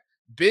tie it.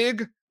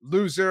 Big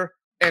loser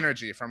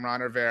energy from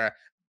Ron Rivera,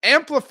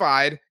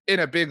 amplified in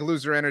a big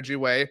loser energy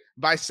way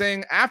by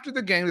saying after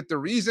the game that the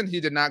reason he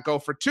did not go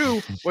for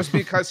 2 was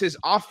because his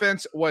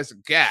offense was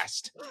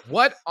gassed.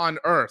 What on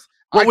earth?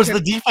 What was the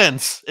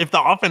defense? If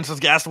the offense was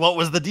gassed, what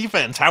was the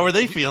defense? How were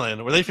they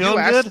feeling? Were they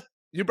feeling good?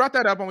 You brought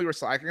that up when we were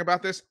slacking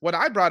about this. What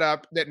I brought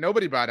up that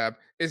nobody brought up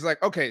is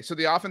like, okay, so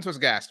the offense was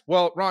gassed.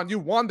 Well, Ron, you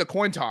won the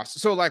coin toss.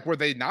 So like, were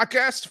they not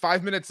gassed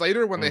 5 minutes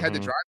later when they had to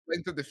drive the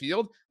length of the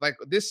field? Like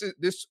this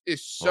is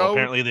so. Well,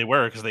 apparently they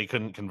were because they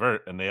couldn't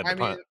convert and they had to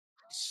punt.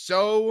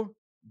 So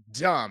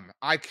dumb.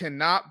 I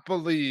cannot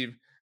believe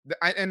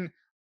that.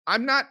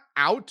 I'm not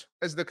out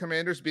as the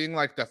Commanders being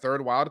like the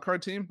third wild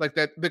card team like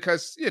that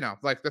because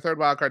like the third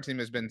wild card team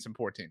has been some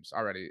poor teams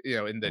already.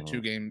 In the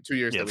 2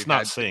 years Yeah, that it's we've not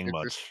had saying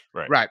much,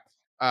 right? right,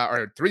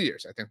 or 3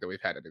 years I think that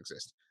we've had it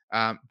exist.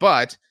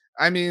 But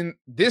I mean,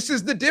 this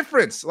is the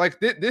difference. Like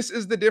this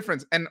is the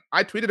difference. And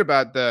I tweeted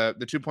about the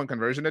 2-point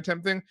conversion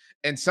attempt thing,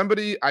 and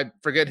somebody I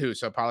forget who,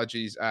 so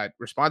apologies,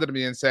 responded to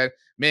me and said,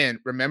 "Man,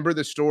 remember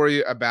the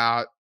story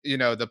about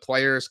the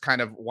players kind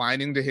of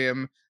whining to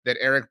him that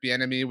Eric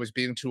Bieniemy was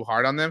being too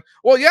hard on them."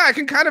 Well, yeah, I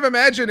can kind of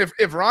imagine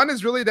if Ron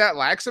is really that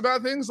lax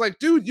about things, like,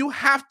 dude, you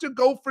have to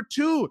go for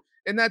two,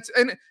 and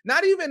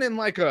not even in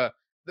like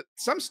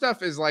some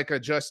stuff is like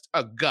just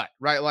a gut,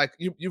 right? Like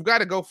you've got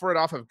to go for it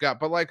off of gut,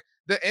 but like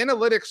the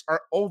analytics are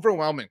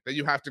overwhelming that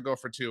you have to go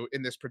for two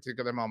in this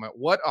particular moment.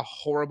 What a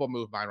horrible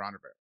move by Ron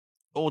Rivera.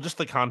 Well, just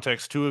the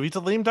context too. If he's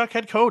a lame duck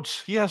head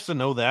coach, he has to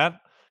know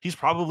that. He's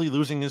probably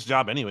losing his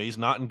job anyway. He's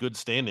not in good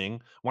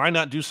standing. Why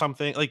not do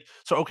something like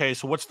so? Okay,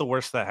 so what's the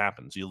worst that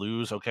happens? You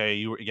lose. Okay,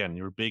 you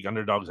were big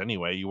underdogs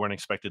anyway. You weren't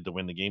expected to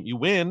win the game. You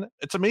win.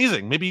 It's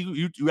amazing. Maybe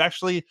you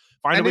actually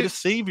find a way to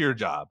save your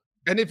job.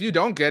 And if you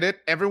don't get it,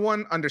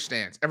 everyone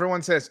understands.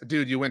 Everyone says,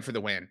 "Dude, you went for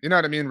the win." You know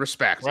what I mean?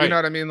 Respect. You know Right.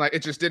 what I mean? Like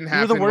it just didn't You were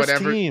happen. the worst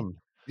Whatever. team.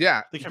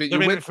 Yeah, The but you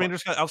win.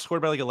 Commanders got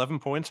outscored by like 11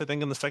 points, I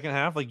think, in the second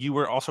half. Like you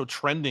were also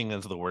trending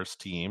as the worst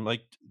team.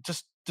 Like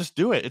just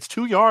do it. It's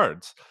 2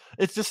 yards.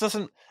 It just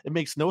doesn't. It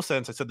makes no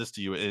sense. I said this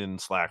to you in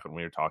Slack when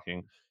we were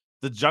talking.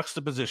 The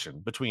juxtaposition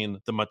between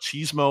the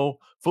machismo,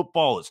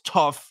 football is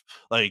tough.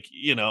 Like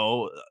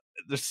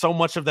there's so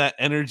much of that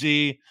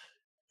energy,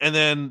 and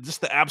then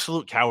just the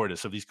absolute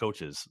cowardice of these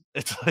coaches.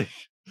 It's like,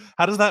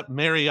 how does that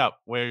marry up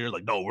where you're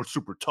like, no, we're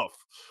super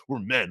tough, we're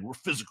men, we're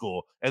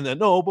physical, and then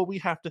no, but we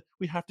have to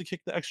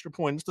kick the extra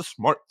point. It's the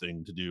smart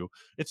thing to do.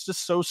 It's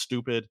just so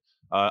stupid.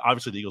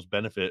 Obviously the Eagles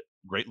benefit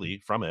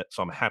greatly from it,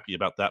 so I'm happy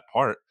about that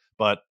part.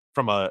 But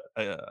from a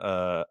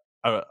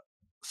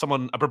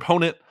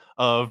proponent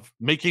of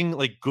making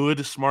like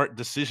good, smart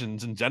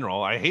decisions in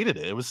general, I hated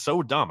it. It was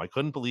so dumb. I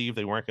couldn't believe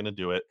they weren't going to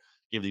do it.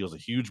 Gave the Eagles a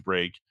huge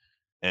break.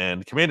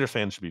 And Commanders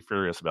fans should be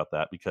furious about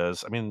that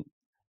because, I mean,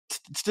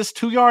 it's just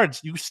 2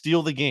 yards. You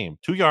steal the game.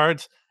 2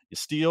 yards, you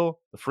steal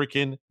the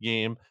freaking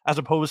game, as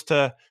opposed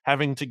to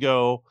having to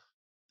go.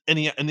 And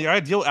the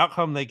ideal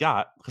outcome they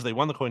got, because they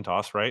won the coin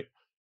toss, right?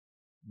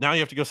 Now you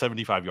have to go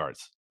 75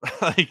 yards.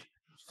 Like,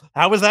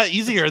 how is that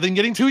easier than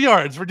getting 2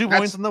 yards for 2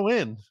 points in the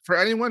win? For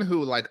anyone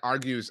who like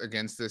argues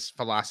against this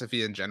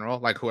philosophy in general,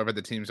 like whoever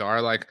the teams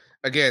are, like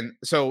again,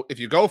 so if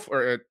you go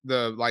for it,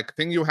 the like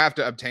thing you have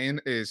to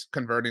obtain is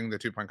converting the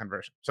 2-point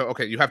conversion. So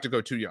okay, you have to go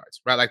 2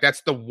 yards, right? Like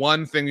that's the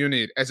one thing you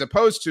need, as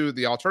opposed to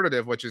the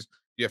alternative, which is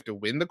you have to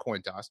win the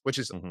coin toss, which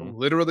is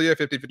literally a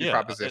 50-50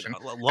 proposition.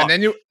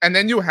 And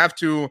then you have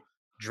to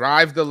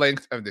drive the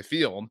length of the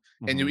field,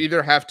 and you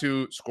either have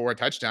to score a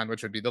touchdown,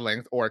 which would be the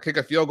length, or kick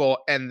a field goal,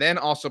 and then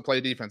also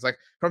play defense. Like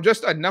from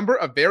just a number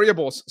of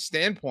variables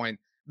standpoint,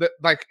 that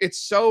like it's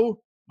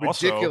so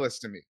ridiculous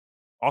to me.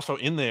 Also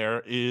in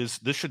there is,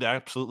 this should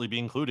absolutely be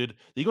included,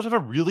 the Eagles have a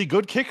really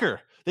good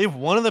kicker. They have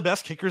one of the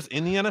best kickers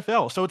in the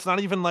NFL. So it's not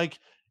even like,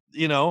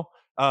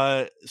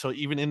 so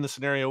even in the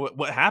scenario,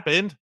 what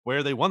happened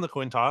where they won the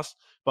coin toss,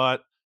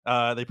 but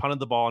they punted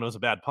the ball and it was a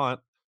bad punt.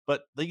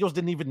 But the Eagles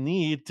didn't even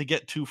need to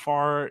get too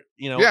far,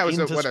 it was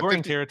into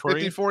scoring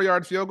territory.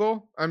 54-yard field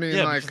goal. I mean,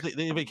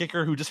 they have a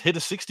kicker who just hit a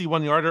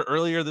 61-yarder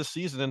earlier this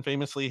season and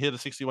famously hit a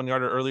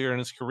 61-yarder earlier in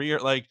his career.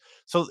 Like,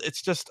 so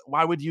it's just,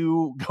 why would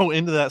you go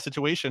into that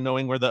situation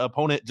knowing where the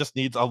opponent just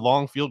needs a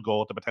long field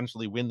goal to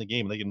potentially win the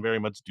game? They can very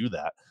much do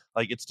that.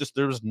 Like, it's just,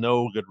 there's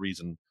no good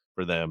reason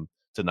for them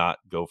to not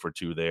go for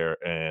two there,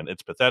 and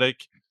it's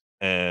pathetic.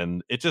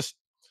 And it just,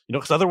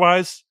 because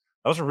otherwise,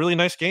 that was a really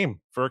nice game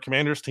for a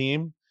Commanders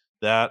team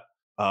that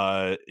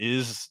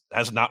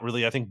has not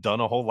really, I think, done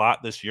a whole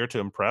lot this year to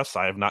impress.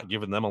 I have not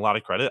given them a lot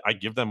of credit. I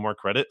give them more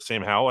credit.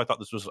 Sam Howell, I thought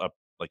this was a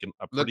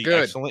pretty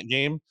excellent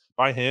game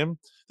by him.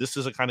 This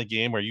is a kind of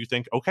game where you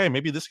think, okay,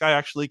 maybe this guy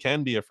actually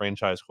can be a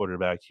franchise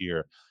quarterback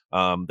here.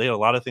 They had a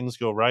lot of things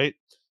go right,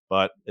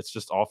 but it's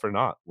just all for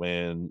naught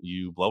when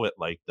you blow it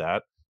like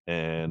that.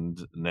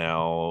 And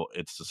now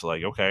it's just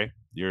like, okay,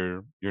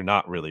 you're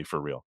not really for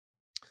real.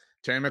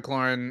 Terry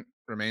McLaurin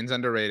remains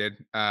underrated.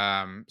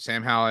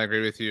 Sam Howell, I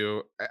agree with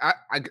you.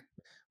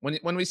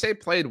 When we say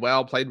played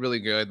well, played really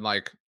good,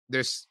 like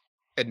there's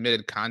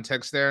admitted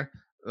context there.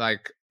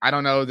 Like I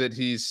don't know that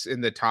he's in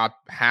the top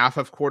half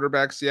of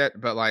quarterbacks yet,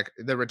 but like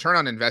the return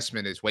on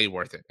investment is way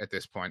worth it at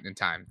this point in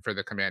time for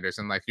the Commanders.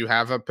 And like you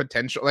have a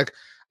potential, like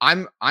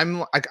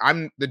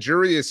the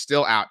jury is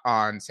still out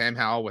on Sam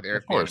Howell with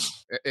Eric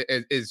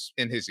Bieniemy is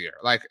in his ear.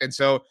 Like, and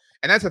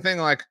that's the thing,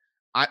 like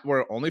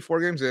we're only 4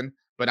 games in,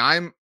 but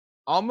I'm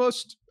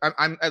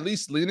at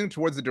least leaning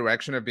towards the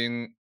direction of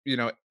being,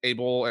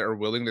 able or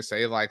willing to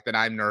say like that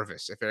I'm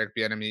nervous if Eric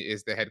Bieniemy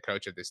is the head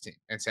coach of this team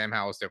and Sam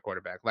Howell is their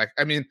quarterback. Like,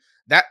 I mean,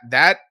 that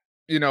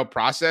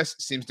process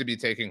seems to be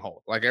taking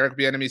hold. Like Eric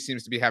Bieniemy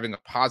seems to be having a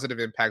positive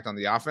impact on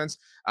the offense.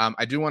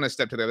 I do want to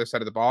step to the other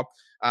side of the ball.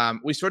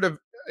 We sort of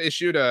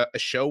issued a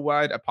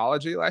show-wide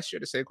apology last year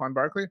to Saquon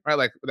Barkley, right?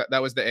 Like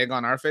that was the egg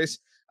on our face.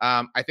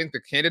 I think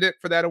the candidate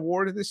for that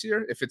award this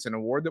year, if it's an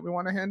award that we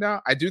want to hand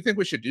out, I do think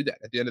we should do that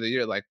at the end of the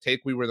year. Like,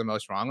 take we were the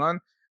most wrong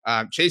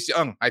on. Chase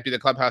Young might be the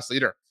clubhouse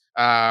leader.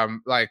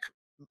 Like,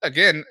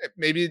 again,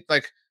 maybe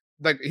like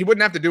he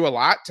wouldn't have to do a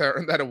lot to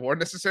earn that award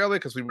necessarily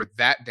because we were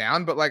that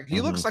down, but like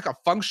he looks like a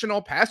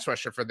functional pass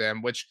rusher for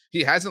them, which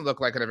he hasn't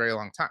looked like in a very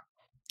long time.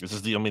 This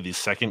is only the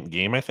second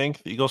game, I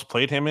think, the Eagles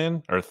played him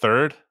in, or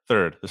third.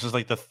 This is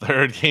like the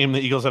third game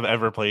the Eagles have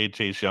ever played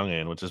Chase Young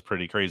in, which is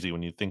pretty crazy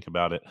when you think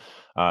about it.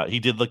 He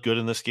did look good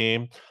in this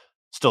game.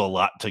 Still a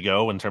lot to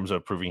go in terms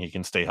of proving he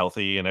can stay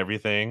healthy and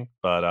everything.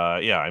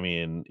 But yeah, I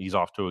mean, he's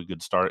off to a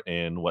good start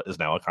in what is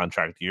now a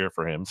contract year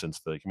for him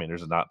since the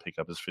Commanders did not pick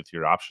up his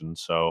fifth-year option.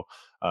 So,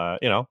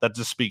 that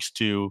just speaks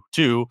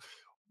to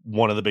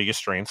one of the biggest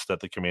strengths that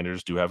the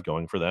Commanders do have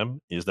going for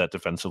them is that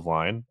defensive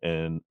line,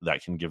 and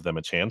that can give them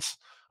a chance.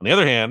 On the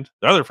other hand,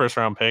 the other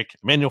first-round pick,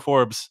 Emmanuel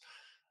Forbes,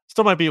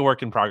 still might be a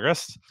work in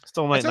progress.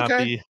 Still might not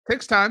be.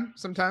 Takes time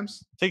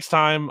sometimes. Takes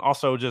time.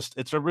 Also,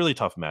 it's a really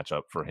tough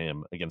matchup for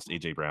him against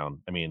AJ Brown.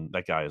 I mean,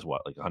 that guy is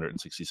like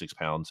 166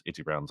 pounds.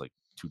 AJ Brown's like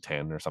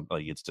 210 or something.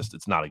 Like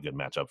it's not a good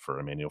matchup for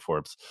Emmanuel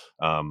Forbes.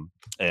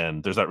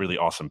 And there's that really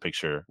awesome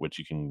picture which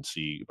you can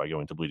see by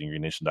going to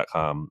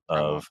bleedinggreennation.com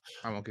of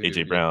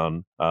AJ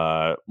Brown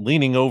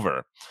leaning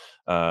over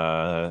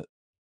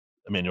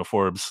Emmanuel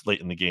Forbes late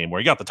in the game where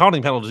he got the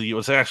taunting penalty. It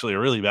was actually a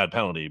really bad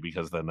penalty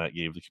because then that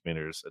gave the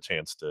Commanders a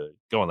chance to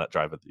go on that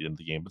drive at the end of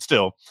the game. But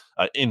still,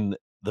 in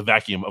the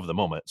vacuum of the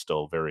moment,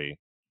 still very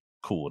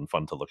cool and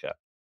fun to look at.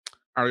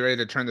 Are we ready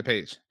to turn the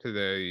page to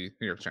the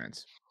New York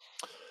Giants?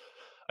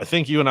 I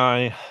think you and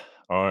I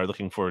are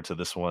looking forward to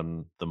this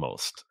one the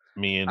most. I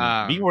mean,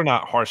 we were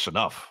not harsh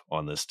enough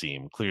on this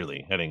team,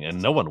 clearly,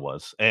 and no one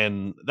was.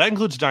 And that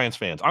includes Giants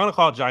fans. I'm going to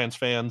call out Giants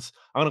fans.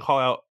 I'm going to call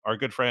out our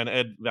good friend,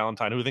 Ed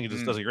Valentine, who I think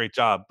just does a great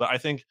job. But I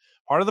think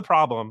part of the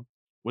problem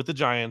with the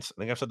Giants,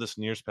 I think I've said this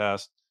in years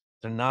past,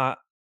 they're not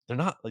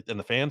like, and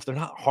the fans, they're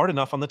not hard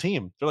enough on the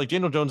team. They're like,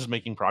 Daniel Jones is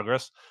making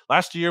progress.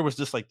 Last year was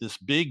just like this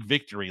big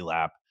victory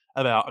lap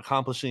about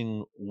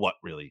accomplishing what,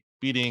 really?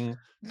 Beating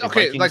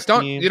okay, like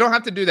you don't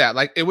have to do that.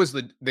 Like, they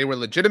were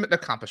legitimate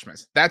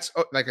accomplishments. That's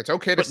like, it's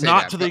okay to say that,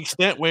 but not to the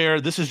extent where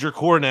this is your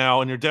core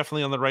now and you're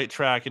definitely on the right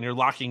track and you're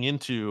locking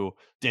into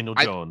Daniel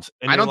Jones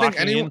and I don't you're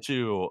think anyone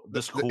into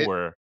this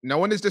core. No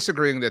one is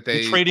disagreeing that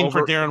you're trading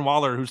for Darren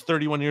Waller, who's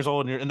 31 years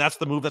old, and that's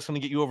the move that's going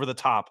to get you over the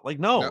top. Like,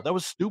 no, that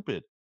was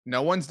stupid.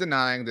 No one's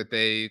denying that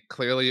they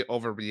clearly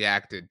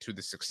overreacted to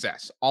the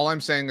success. All I'm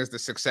saying is the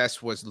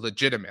success was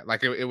legitimate.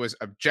 Like, it was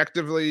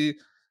objectively,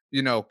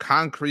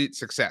 concrete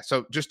success.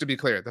 So just to be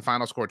clear, the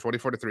final score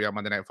 24-3 on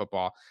Monday Night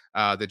Football.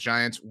 The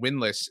Giants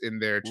winless in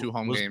their two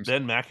home games.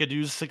 Ben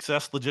McAdoo's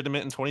success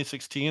legitimate in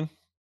 2016?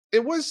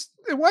 It was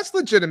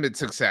legitimate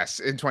success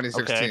in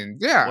 2016. Okay.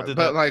 Yeah,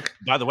 but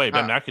by the way,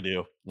 Ben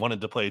McAdoo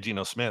wanted to play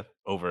Geno Smith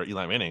over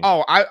Eli Manning.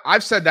 Oh,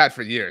 I've said that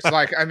for years.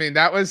 Like, I mean,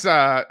 that was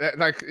there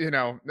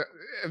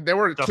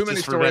were too many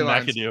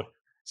storylines.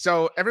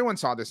 So everyone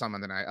saw this on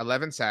Monday night.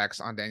 11 sacks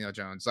on Daniel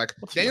Jones. Like,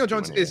 Daniel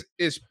Jones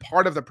is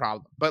part of the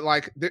problem, but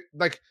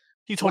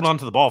he's holding on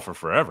to the ball for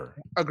forever.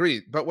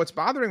 Agreed. But what's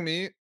bothering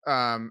me, we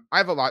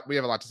have a lot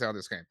to say on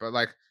this game, but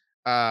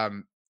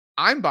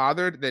I'm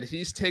bothered that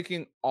he's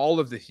taking all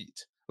of the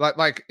heat.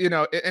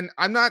 And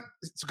I'm not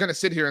going to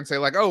sit here and say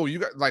oh, you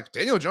got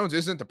Daniel Jones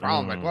isn't the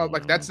problem.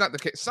 That's not the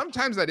case.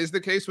 Sometimes that is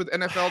the case with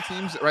NFL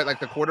teams, right? Like,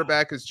 the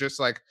quarterback is just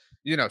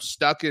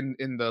stuck in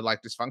the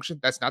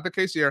dysfunction. That's not the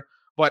case here.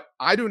 But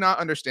I do not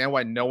understand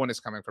why no one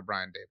is coming for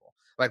Brian Daboll.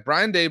 Like,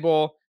 Brian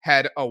Daboll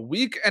had a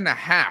week and a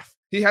half.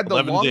 He had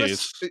the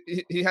longest.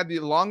 He had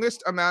the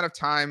longest amount of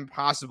time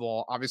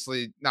possible,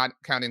 obviously not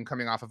counting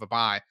coming off of a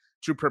bye,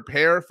 to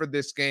prepare for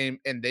this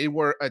game, and they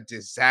were a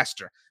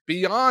disaster.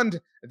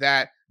 Beyond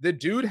that, the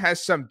dude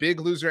has some big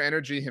loser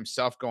energy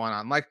himself going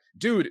on. Like,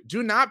 dude,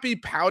 do not be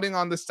pouting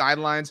on the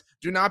sidelines.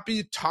 Do not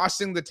be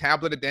tossing the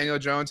tablet at Daniel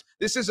Jones.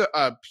 This is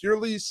a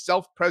purely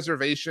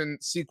self-preservation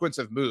sequence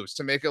of moves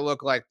to make it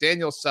look like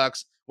Daniel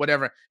sucks,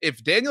 whatever.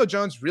 If Daniel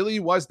Jones really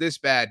was this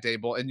bad,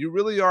 Daboll, and you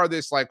really are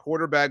this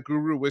quarterback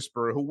guru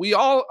whisperer, who we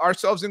all,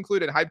 ourselves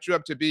included, hyped you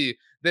up to be,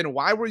 then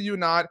why were you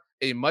not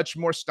a much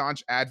more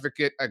staunch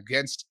advocate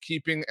against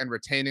keeping and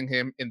retaining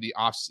him in the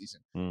offseason?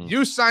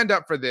 You signed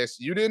up for this.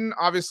 You didn't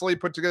obviously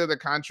put together the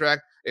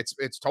contract.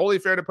 It's totally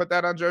fair to put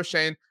that on Joe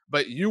Schoen,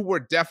 but you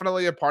were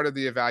definitely a part of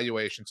the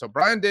evaluation. So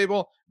Brian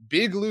Daboll,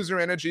 big loser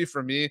energy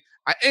for me.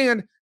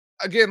 And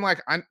again,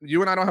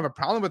 you and I don't have a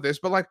problem with this,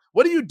 but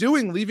what are you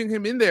doing leaving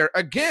him in there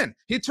again?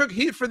 He took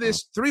heat for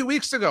this 3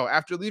 weeks ago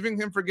after leaving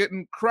him for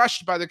getting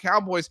crushed by the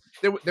Cowboys.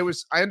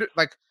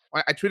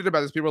 I tweeted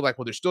about this. People were like,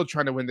 well, they're still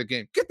trying to win the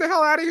game. Get the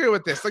hell out of here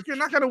with this. You're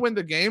not going to win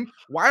the game.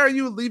 Why are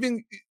you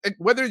leaving?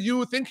 Whether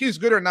you think he's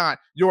good or not,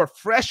 you're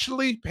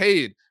freshly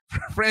paid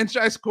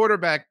franchise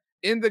quarterback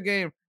in the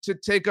game to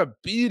take a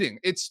beating.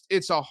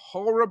 It's a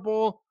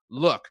horrible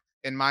look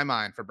in my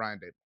mind for Brian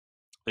Daboll.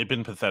 They've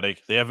been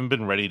pathetic. They haven't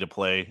been ready to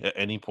play at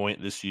any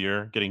point this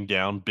year, getting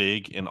down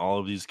big in all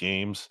of these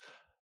games.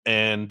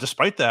 And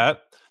despite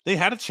that, they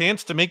had a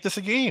chance to make this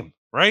a game,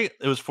 right?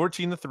 It was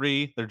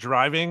 14-3. They're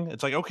driving.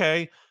 It's like,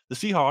 okay, the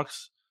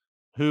Seahawks,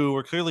 who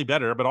were clearly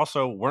better, but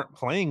also weren't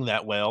playing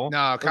that well.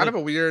 No, kind of a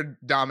weird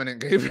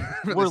dominant game for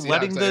the We're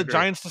letting Seahawks. I the agree.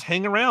 Giants just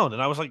hang around.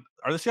 And I was like,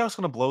 are the Seahawks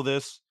going to blow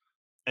this?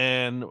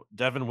 And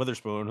Devin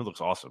Witherspoon, who looks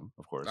awesome,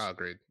 of course. Oh,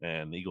 agreed.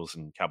 And the Eagles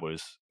and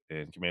Cowboys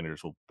and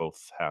Commanders will both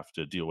have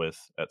to deal with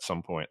at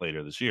some point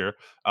later this year.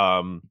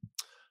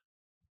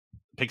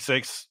 Pick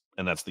six,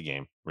 and that's the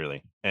game,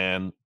 really.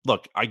 And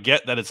look, I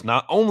get that it's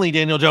not only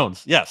Daniel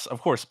Jones. Yes,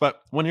 of course.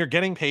 But when you're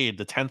getting paid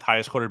the 10th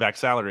highest quarterback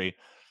salary,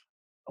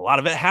 a lot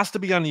of it has to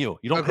be on you.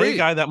 You don't pay a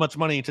guy that much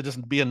money to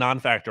just be a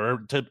non-factor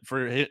or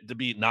for it to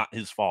be not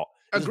his fault.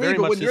 Agreed,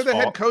 but when you're the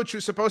head coach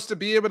who's supposed to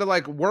be able to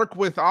like work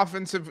with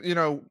offensive,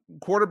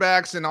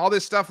 quarterbacks and all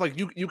this stuff, like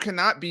you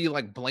cannot be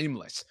like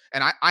blameless.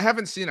 And I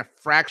haven't seen a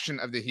fraction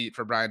of the heat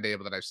for Brian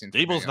Dable that I've seen.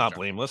 Dable's not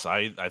blameless.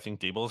 I think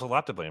Dable is a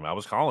lot to blame. I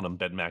was calling him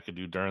Ben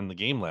McAdoo during the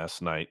game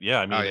last night.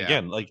 Yeah, I mean,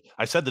 again, like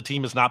I said, the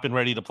team has not been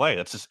ready to play.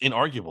 That's just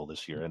inarguable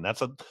this year, and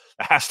that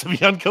has to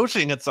be on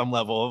coaching at some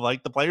level.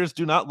 Like the players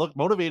do not look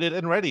motivated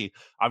and ready.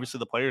 Obviously,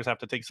 the players have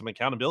to take some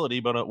accountability,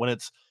 but when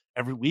it's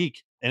every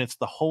week and it's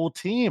the whole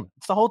team,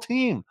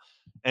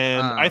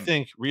 And I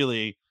think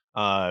really,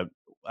 at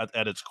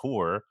its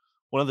core,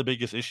 one of the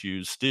biggest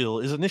issues still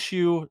is an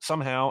issue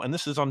somehow, and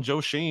this is on Joe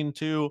Shane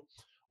too.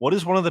 What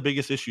is one of the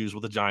biggest issues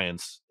with the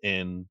Giants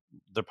in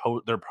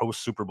their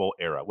post Super Bowl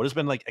era? What has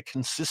been like a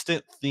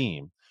consistent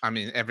theme? I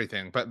mean,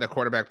 everything, but the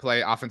quarterback play,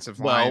 offensive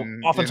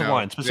line, offensive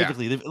line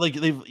specifically,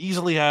 they've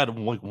easily had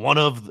like one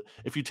of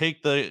if you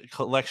take the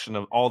collection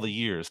of all the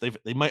years,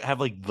 they might have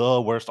like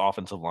the worst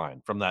offensive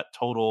line from that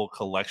total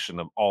collection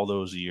of all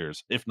those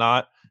years. If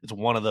not, it's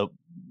one of the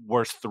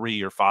worst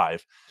 3 or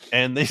 5,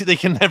 and they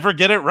can never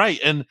get it right.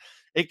 And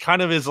it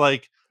kind of is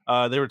like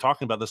they were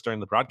talking about this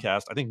during the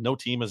broadcast. I think no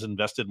team has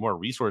invested more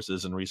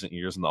resources in recent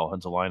years in the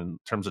offensive line in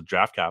terms of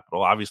draft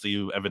capital. Obviously,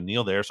 you have Evan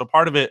Neal there, so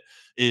part of it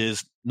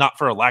is not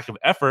for a lack of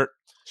effort.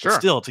 Sure.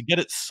 Still, to get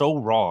it so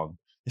wrong,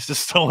 it's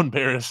just so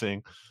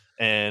embarrassing,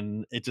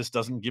 and it just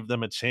doesn't give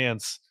them a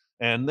chance.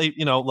 And they,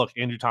 look,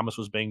 Andrew Thomas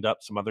was banged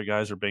up. Some other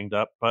guys are banged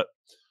up, but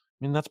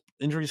I mean,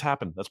 injuries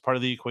happen. That's part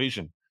of the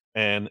equation.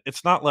 And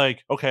it's not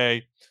like,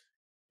 okay,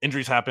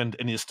 injuries happened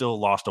and you still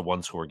lost a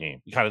 1-score game.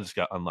 You kind of just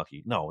got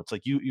unlucky. No, it's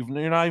like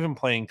you're not even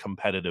playing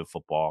competitive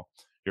football.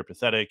 You're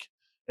pathetic.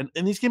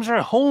 And these games are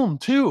at home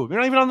too. You're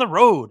not even on the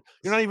road.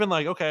 You're not even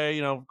like,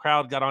 okay,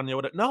 crowd got on you.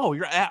 No,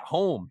 you're at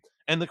home.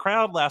 And the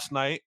crowd last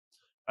night,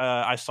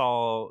 I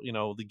saw,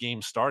 the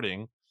game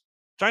starting.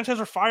 Giants fans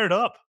were fired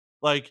up.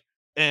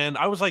 And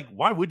I was like,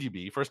 why would you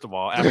be? First of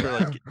all,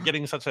 after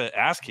getting such an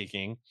ass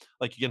kicking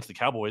against the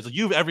Cowboys,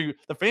 the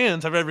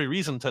fans have every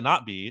reason to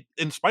not be.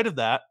 In spite of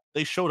that,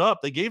 they showed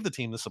up, they gave the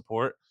team the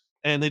support,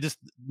 and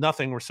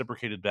nothing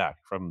reciprocated back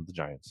from the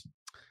Giants.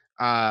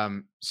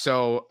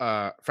 So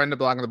friend of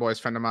Blogging the Boys,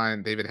 friend of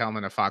mine, David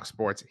Hellman of Fox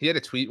Sports, he had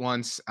a tweet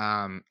once.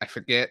 I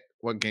forget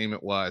what game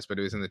it was, but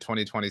it was in the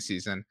 2020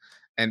 season.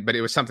 But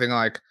it was something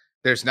like,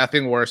 there's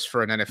nothing worse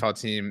for an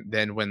NFL team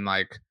than when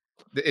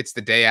it's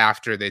the day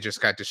after they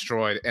just got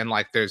destroyed, and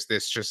there's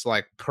this just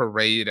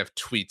parade of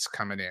tweets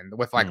coming in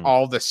with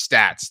all the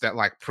stats that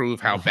prove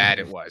how bad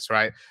it was,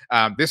 right?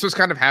 This was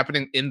kind of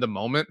happening in the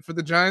moment for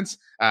the Giants.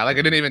 It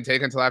didn't even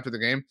take until after the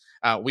game.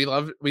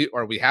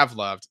 We have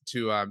loved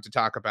to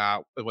talk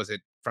about, was it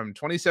from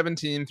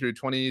 2017 through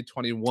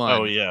 2021?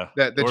 Oh yeah,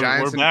 the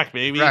Giants we're back,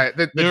 baby. Right,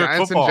 the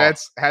Giants football. And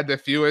Jets had the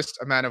fewest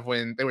amount of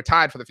wins. They were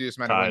tied for the fewest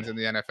amount of wins in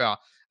the NFL.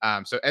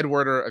 So Ed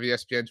Werder of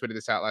ESPN tweeted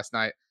this out last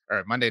night,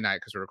 or Monday night,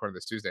 because we're recording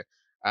this Tuesday.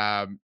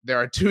 There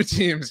are 2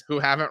 teams who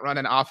haven't run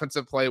an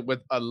offensive play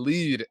with a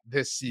lead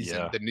this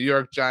season: the New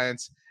York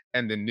Giants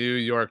and the New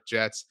York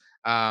Jets.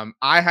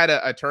 I had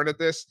a turn at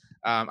this.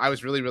 I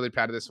was really, really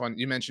proud of this one.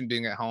 You mentioned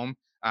being at home.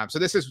 So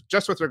this is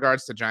just with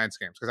regards to Giants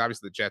games, because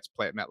obviously the Jets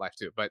play at MetLife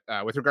too. But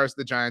with regards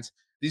to the Giants,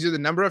 these are the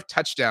number of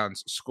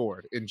touchdowns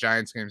scored in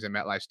Giants games in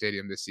MetLife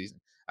Stadium this season.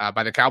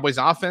 By the Cowboys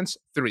offense,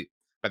 3.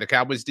 By the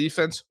Cowboys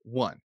defense,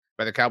 1.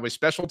 By the Cowboys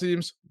special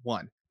teams,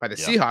 1. By the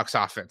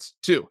Seahawks offense,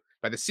 2.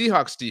 By the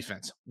Seahawks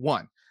defense,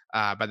 1.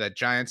 By the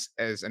Giants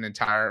as an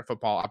entire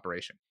football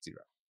operation,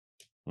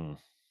 0.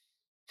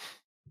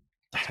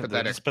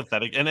 It's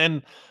pathetic. And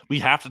then we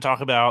have to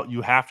talk about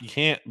you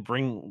can't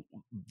bring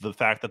the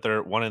fact that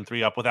they're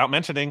 1-3 up without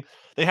mentioning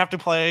they have to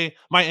play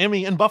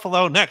Miami and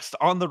Buffalo next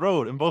on the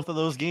road in both of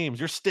those games.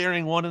 You're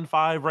staring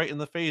 1-5 right in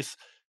the face.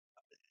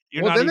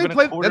 Then they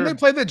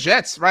play the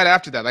Jets right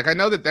after that. I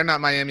know that they're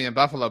not Miami and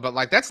Buffalo, but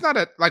that's not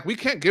we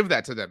can't give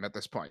that to them at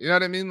this point. You know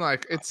what I mean?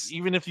 It's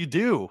even if you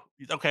do,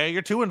 okay,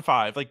 you're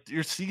 2-5.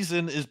 Your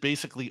season is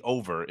basically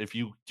over if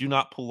you do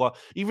not pull up.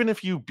 Even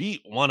if you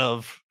beat one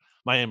of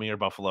Miami or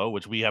Buffalo,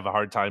 which we have a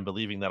hard time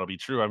believing that'll be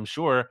true, I'm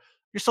sure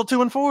you're still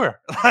 2-4.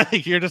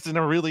 You're just in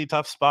a really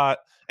tough spot,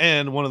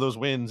 and one of those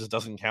wins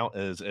doesn't count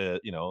as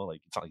it's not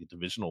like a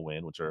divisional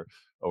win,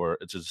 or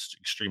it's just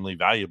extremely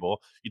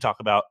valuable. You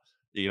talk about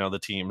the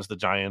teams the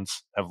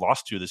Giants have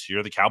lost to this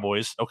year. The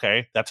Cowboys,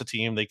 okay, that's a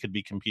team they could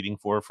be competing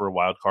for a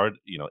wild card,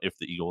 if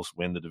the Eagles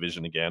win the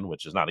division again,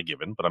 which is not a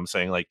given, but I'm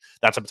saying like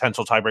that's a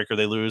potential tiebreaker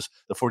they lose.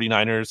 The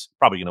 49ers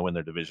probably going to win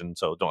their division,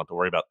 so don't have to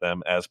worry about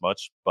them as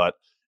much, but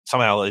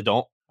somehow they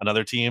don't.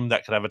 Another team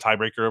that could have a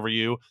tiebreaker over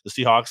you, the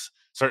Seahawks,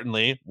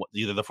 certainly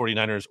either the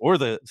 49ers or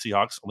the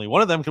Seahawks, only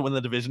one of them can win the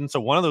division.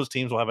 So one of those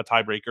teams will have a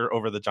tiebreaker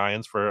over the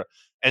Giants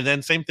and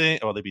then same thing.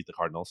 Oh, they beat the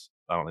Cardinals.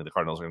 I don't think the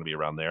Cardinals are going to be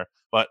around there.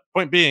 But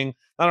point being,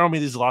 not only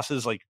are these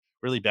losses like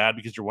really bad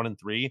because you're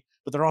 1-3,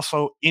 but they're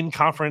also in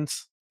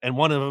conference and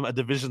one of them a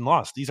division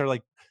loss.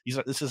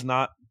 This is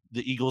not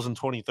the Eagles in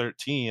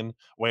 2013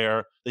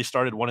 where they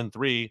started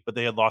 1-3, but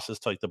they had losses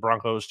to like the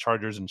Broncos,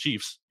 Chargers, and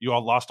Chiefs. You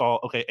all lost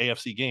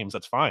AFC games.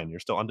 That's fine. You're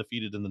still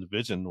undefeated in the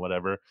division,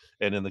 whatever,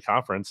 and in the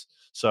conference.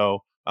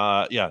 So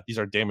these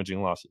are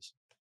damaging losses.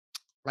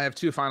 I have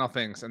two final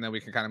things, and then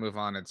we can kind of move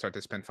on and start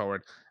to spin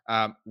forward.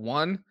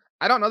 One,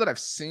 I don't know that I've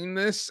seen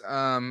this,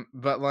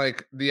 but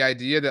like the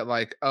idea that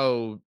like,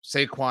 oh,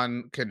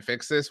 Saquon can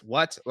fix this.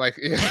 What? Like,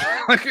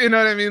 like you know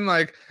what I mean?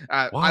 Like,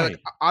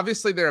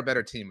 obviously they're a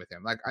better team with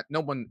him. Like,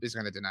 no one is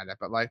going to deny that.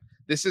 But like,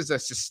 this is a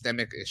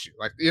systemic issue.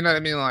 Like, you know what I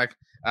mean? Like,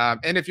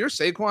 and if you're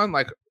Saquon,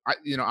 like,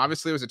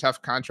 obviously it was a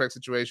tough contract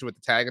situation with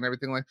the tag and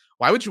everything. Like,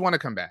 why would you want to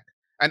come back?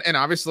 And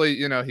obviously,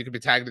 he could be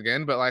tagged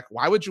again, but like,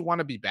 why would you want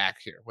to be back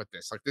here with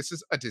this? Like, this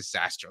is a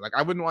disaster. Like,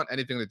 I wouldn't want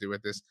anything to do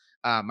with this.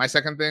 My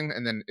second thing,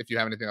 and then if you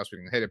have anything else, we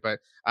can hit it. But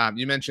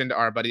you mentioned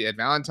our buddy Ed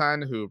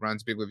Valentine, who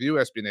runs Big Review,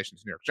 SB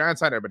Nation's New York Giants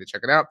side. Everybody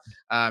check it out.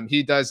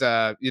 He does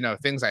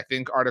things I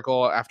think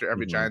article after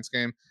every Giants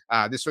game.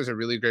 This was a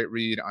really great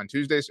read on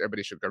Tuesday, so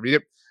everybody should go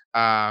read it.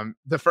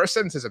 The first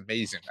sentence is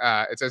amazing.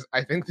 It says,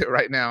 I think that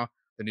right now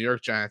the New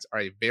York Giants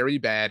are a very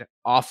bad,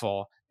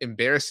 awful,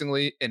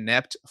 embarrassingly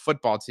inept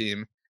football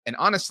team. And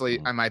honestly,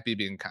 I might be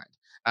being kind.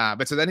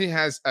 But so then he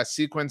has a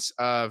sequence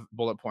of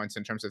bullet points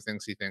in terms of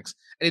things he thinks.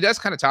 And he does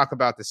kind of talk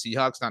about the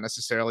Seahawks not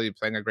necessarily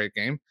playing a great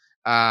game.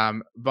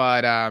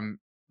 But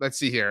let's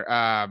see here.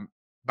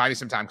 Buy me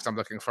some time because I'm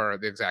looking for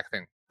the exact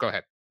thing. Go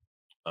ahead.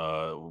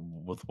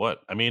 With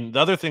what? I mean, the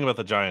other thing about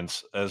the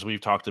Giants, as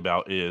we've talked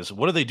about, is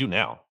what do they do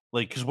now?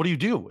 Like, because what do you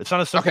do? It's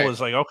not as simple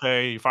as like,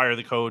 okay, you fire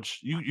the coach.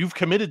 You've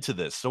committed to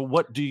this. So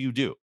what do you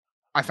do?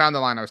 I found the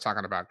line I was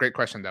talking about. Great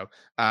question, though.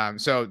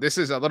 So this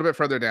is a little bit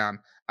further down.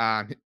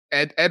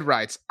 Ed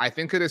writes, I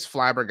think it is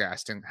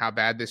flabbergasting how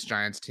bad this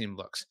Giants team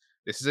looks.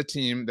 This is a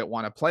team that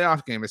won a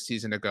playoff game a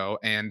season ago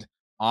and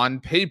on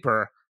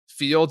paper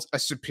fields a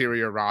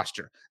superior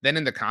roster. Then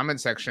in the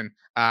comment section,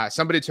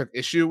 somebody took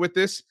issue with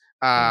this,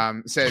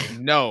 said,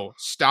 no,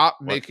 stop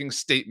making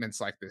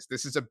statements like this.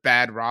 This is a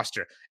bad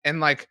roster. And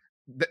like,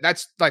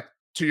 that's like,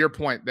 to your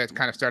point, that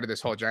kind of started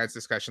this whole Giants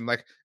discussion.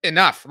 Like,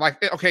 enough.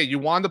 Like, okay, you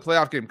won the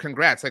playoff game.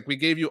 Congrats. Like, we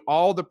gave you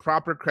all the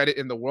proper credit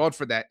in the world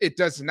for that. It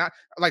does not,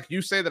 like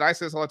you say that I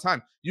say this all the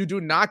time. You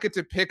do not get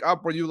to pick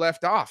up where you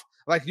left off.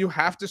 Like, you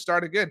have to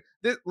start again.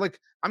 Like,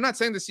 I'm not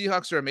saying the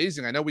Seahawks are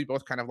amazing. I know we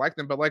both kind of like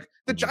them, but like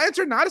the Giants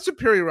are not a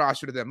superior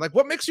roster to them. Like,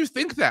 what makes you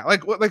think that?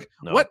 Like,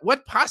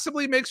 what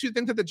possibly makes you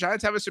think that the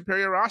Giants have a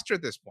superior roster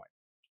at this point?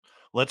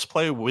 Let's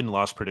play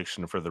win-loss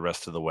prediction for the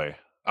rest of the way.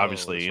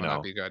 Obviously,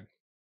 that'd be good.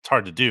 It's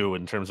hard to do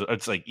in terms of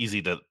it's like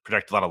easy to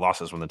predict a lot of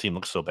losses when the team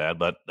looks so bad,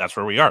 but that's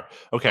where we are.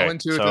 Okay, 1-2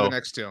 to the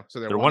next two. So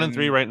they're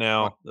 1-3 right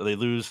now. They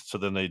lose, so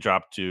then they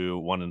drop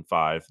to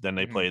 1-5. Then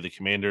they play the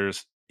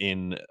Commanders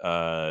in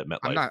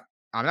MetLife.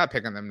 I'm not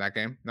picking them that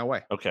game. No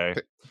way. Okay,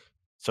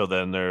 so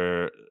then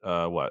they're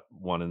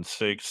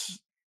 1-6.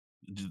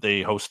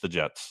 They host the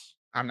Jets.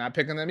 I'm not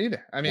picking them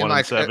either. I mean,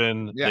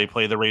 1-7. They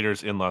play the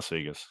Raiders in Las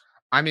Vegas.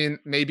 I mean,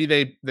 maybe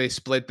they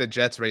split the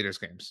Jets Raiders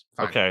games.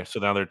 Fine. Okay, so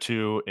now they're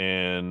 2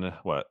 and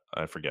what?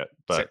 I forget.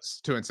 But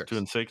 6. 2 and 6. 2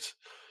 and 6.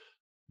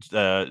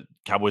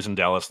 Cowboys in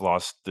Dallas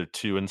lost. They're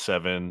 2 and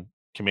 7.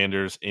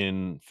 Commanders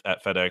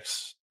at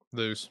FedEx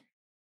lose.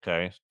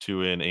 Okay,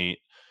 2 and 8.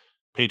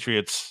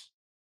 Patriots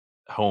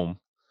home.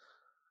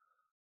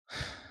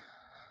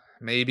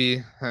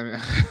 Maybe.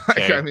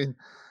 I mean,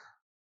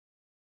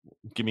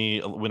 give me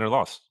a win or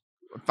loss.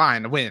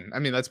 Fine, a win. I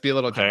mean, let's be a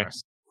little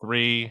generous.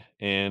 3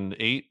 and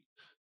 8.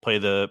 Play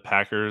the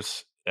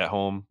Packers at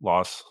home.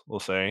 Loss,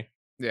 we'll say.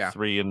 Yeah.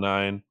 3 and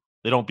 9.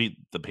 They don't beat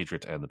the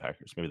Patriots and the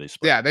Packers. Maybe they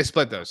split. Yeah, they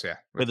split those. Yeah.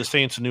 Play the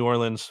Saints in New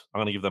Orleans. I'm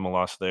going to give them a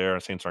loss there.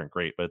 Saints aren't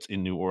great, but it's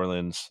in New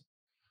Orleans.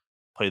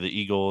 Play the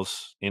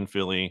Eagles in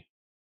Philly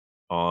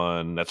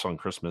that's on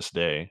Christmas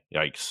Day.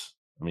 Yikes.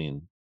 I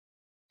mean,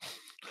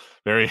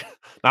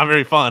 not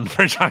very fun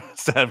for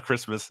Giants to have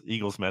Christmas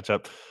Eagles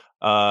matchup.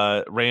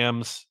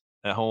 Rams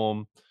at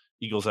home,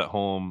 Eagles at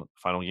home,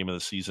 final game of the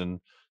season.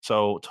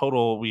 So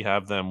total, we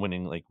have them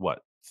winning like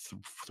what?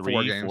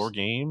 4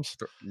 games?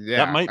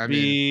 Yeah. That might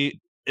be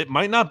it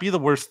might not be the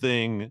worst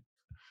thing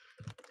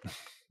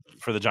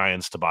for the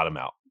Giants to bottom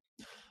out.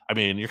 I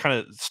mean, you're kind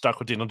of stuck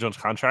with Daniel Jones'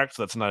 contract,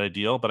 so that's not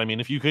ideal. But I mean,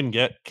 if you can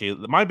get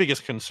Caleb, my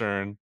biggest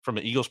concern from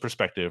an Eagles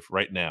perspective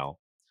right now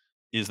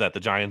is that the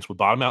Giants would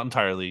bottom out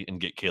entirely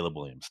and get Caleb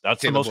Williams.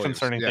 That's the most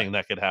concerning thing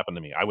that could happen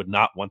to me. I would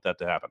not want that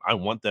to happen. I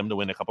want them to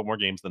win a couple more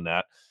games than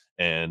that.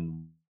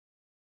 And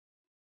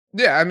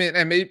Yeah, I mean,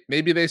 and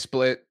maybe they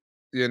split,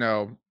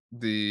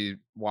 the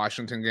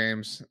Washington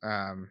games.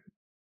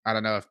 I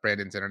don't know if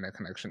Brandon's internet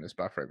connection is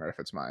buffering or if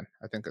it's mine.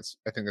 I think it's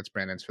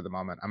Brandon's for the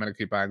moment. I'm gonna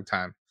keep buying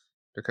time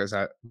because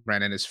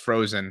Brandon is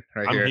frozen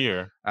right I'm here.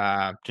 here.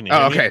 Uh, Can you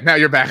oh, hear me? okay, now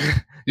you're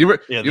back. You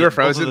were Yeah, you were both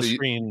of frozen. the The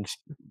screens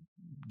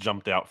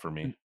jumped out for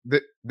me.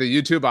 the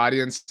YouTube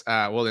audience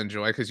will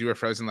enjoy because you were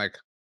frozen like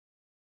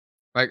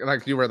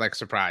you were like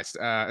surprised.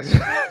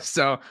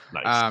 So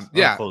Nice. I'll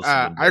yeah, close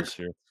the windows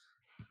here.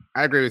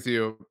 I agree with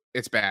you.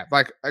 It's bad.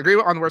 Like, I agree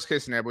on the worst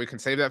case scenario, but we can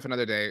save that for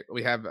another day.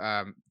 We have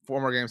 4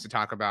 more games to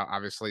talk about,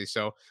 obviously.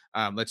 So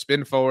let's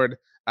spin forward.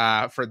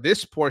 For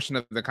this portion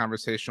of the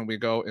conversation, we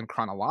go in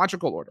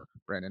chronological order,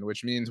 Brandon,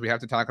 which means we have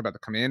to talk about the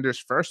Commanders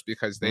first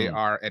because they Mm.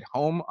 are at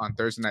home on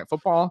Thursday Night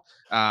Football,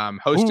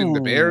 hosting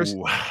the Bears.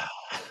 Ooh.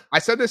 I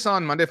said this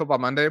on Monday Football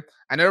Monday.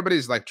 I know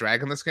everybody's like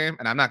dragging this game,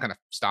 and I'm not going to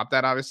stop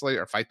that, obviously,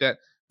 or fight that.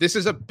 This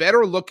is a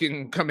better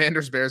looking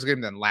Commanders Bears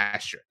game than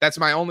last year. That's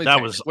my only That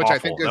take, was which I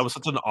think awful. That is was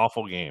such an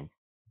awful game.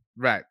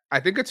 right. I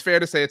think it's fair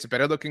to say it's a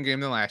better looking game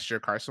than last year.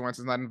 Carson Wentz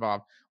is not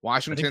involved. I think that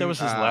Washington, was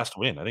his last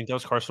win. I think that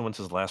was Carson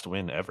Wentz's last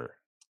win ever.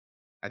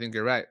 I think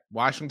you're right.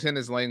 Washington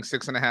is laying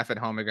 6.5 at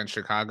home against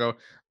Chicago.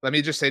 Let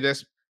me just say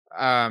this.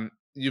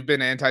 You've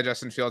been anti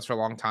Justin Fields for a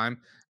long time.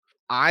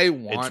 I It's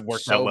want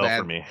worked out so well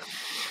for bad. me.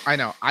 I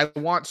know. I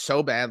want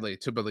so badly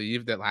to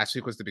believe that last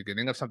week was the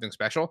beginning of something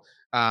special,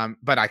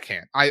 but I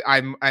can't.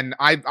 I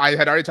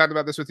had already talked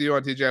about this with you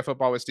on TGI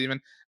Football with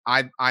Steven.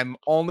 I'm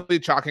only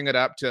chalking it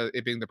up to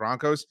it being the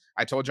Broncos.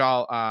 I told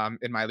y'all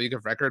in my league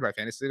of record, my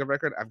fantasy league of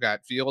record, I've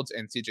got Fields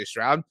and CJ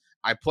Stroud.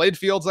 I played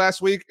Fields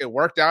last week. It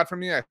worked out for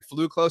me. I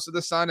flew close to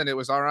the sun and it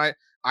was all right.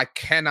 I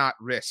cannot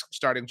risk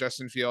starting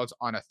Justin Fields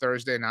on a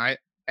Thursday night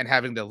and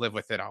having to live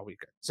with it all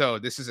weekend. So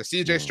this is a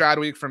CJ Stroud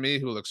week for me,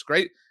 who looks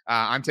great.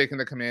 I'm taking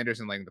the Commanders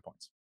and laying the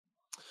points.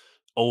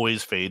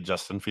 Always fade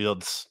Justin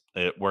Fields.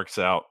 It works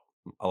out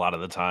a lot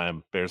of the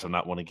time. Bears have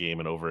not won a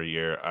game in over a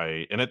year.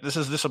 This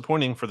is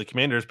disappointing for the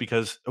Commanders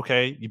because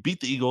okay, you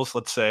beat the Eagles.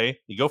 Let's say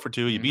you go for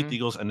 2, you beat the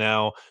Eagles, and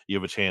now you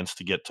have a chance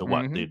to get to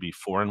what they'd be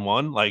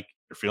 4-1. Like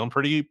you're feeling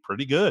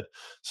pretty good.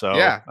 So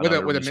yeah, with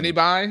a mini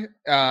bye,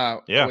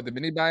 with a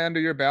mini bye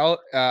under your belt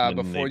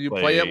before you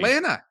play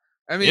Atlanta.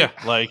 I mean, yeah,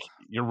 like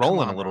you're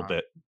rolling on, a little Ron.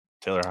 bit.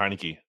 Taylor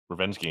Heineke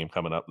revenge game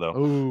coming up though.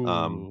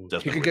 Ooh,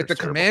 he could get the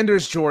terrible.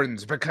 Commanders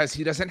Jordans because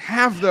he doesn't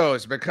have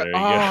those. Because There you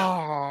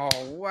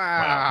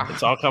wow,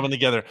 it's all coming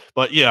together.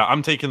 But yeah,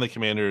 I'm taking the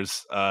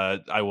Commanders.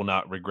 I will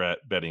not regret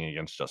betting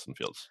against Justin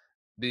Fields.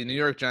 The New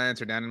York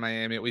Giants are down in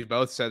Miami. We've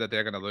both said that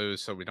they're going to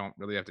lose, so we don't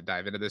really have to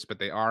dive into this. But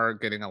they are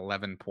getting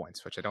 11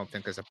 points, which I don't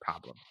think is a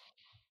problem.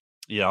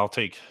 Yeah, I'll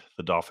take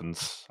the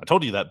Dolphins. I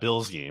told you that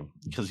Bills game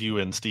because you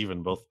and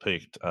Steven both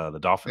picked the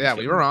Dolphins. Yeah,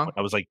 we were wrong.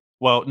 I was like,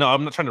 well, no,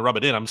 I'm not trying to rub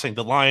it in. I'm saying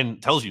the line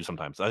tells you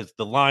sometimes.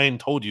 The line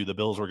told you the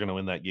Bills were going to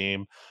win that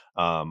game.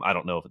 I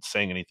don't know if it's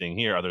saying anything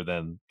here other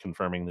than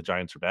confirming the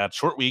Giants are bad.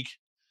 Short week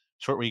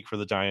for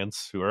the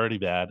Giants, who are already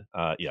bad.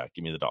 Yeah,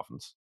 give me the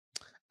Dolphins.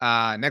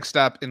 Next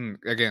up, in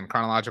again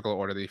chronological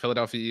order, the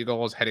Philadelphia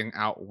Eagles heading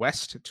out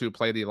west to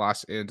play the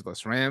Los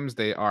Angeles Rams.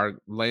 They are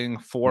laying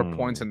 4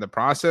 points in the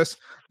process.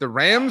 The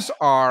Rams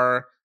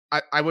are.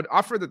 I would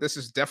offer that this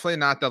is definitely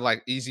not the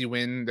like easy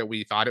win that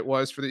we thought it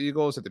was for the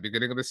Eagles at the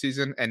beginning of the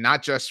season, and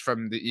not just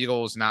from the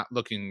Eagles not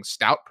looking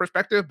stout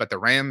perspective, but the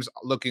Rams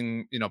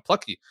looking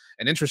plucky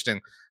and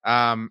interesting.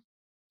 I'll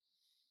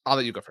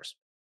let you go first.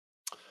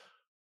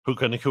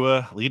 Puka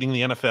Nacua leading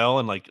the NFL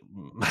in like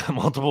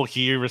multiple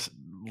key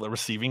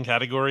receiving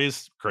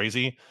categories.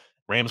 Crazy.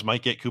 Rams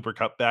might get Cooper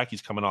Kupp back.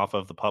 He's coming off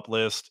of the PUP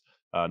list.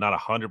 Not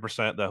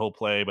 100% that he'll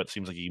play, but it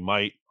seems like he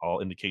might.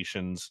 All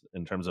indications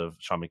in terms of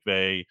Sean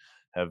McVay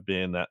have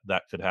been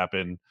that could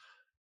happen.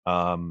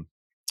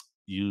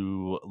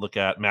 You look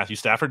at Matthew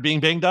Stafford being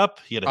banged up.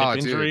 He had a hip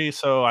injury,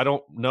 so I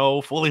don't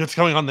know fully what's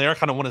going on there. I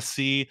kind of want to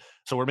see.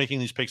 So we're making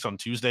these picks on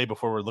Tuesday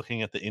before we're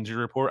looking at the injury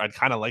report. I'd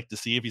kind of like to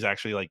see if he's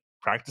actually like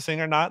practicing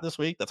or not this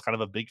week. That's kind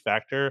of a big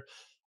factor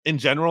in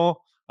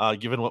general,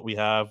 given what we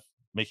have,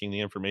 making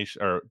the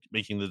information or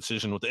making the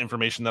decision with the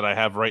information that I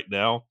have right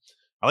now.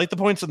 I like the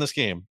points in this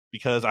game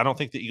because I don't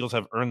think the Eagles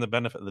have earned the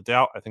benefit of the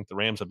doubt. I think the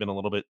Rams have been a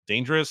little bit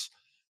dangerous.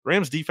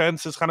 Rams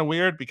defense is kind of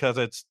weird because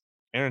it's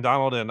Aaron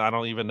Donald and I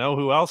don't even know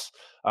who else,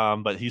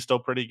 but he's still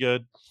pretty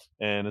good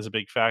and is a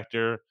big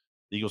factor.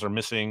 The Eagles are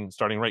missing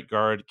starting right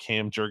guard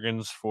Cam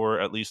Jurgens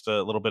for at least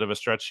a little bit of a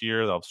stretch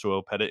here. They'll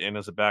throw Pettit in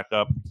as a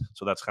backup,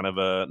 so that's kind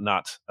of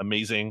not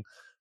amazing.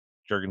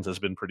 Jurgens has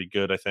been pretty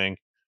good, I think.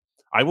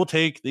 I will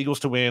take the Eagles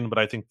to win, but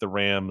I think the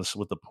Rams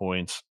with the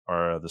points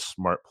are the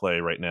smart play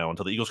right now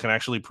until the Eagles can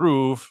actually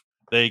prove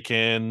they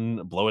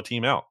can blow a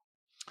team out.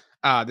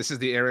 This is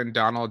the Aaron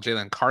Donald,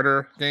 Jalen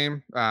Carter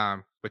game,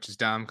 which is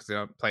dumb because they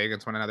don't play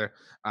against one another.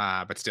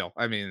 But still,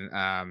 I mean,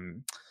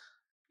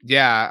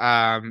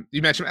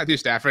 you mentioned Matthew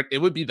Stafford. It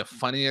would be the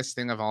funniest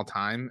thing of all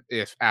time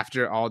if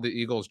after all the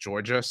Eagles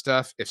Georgia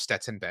stuff, if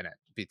Stetson Bennett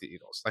beat the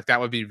Eagles. Like that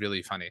would be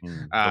really funny.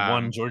 The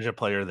one Georgia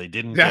player they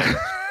didn't get.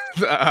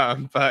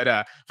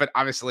 But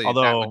obviously that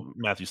would. Although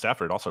Matthew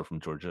Stafford also from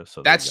Georgia,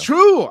 so there you That's go.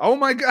 true. Oh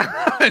my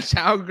gosh,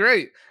 how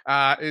great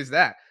is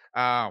that?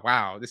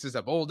 Wow, this is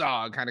a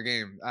bulldog kind of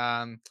game.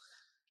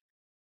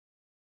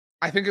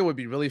 I think it would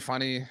be really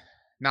funny,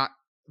 not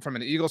from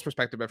an Eagles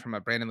perspective, but from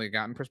a Brandon Lee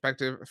Gowton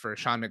perspective, for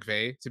Sean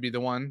McVay to be the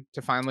one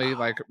to finally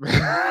like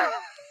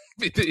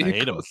beat the I hate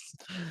him. Eagles.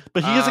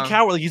 But he is a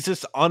coward. He's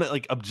just on it,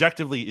 like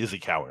objectively is a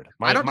coward.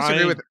 I don't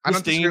disagree with. I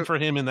don't disdain disagree. for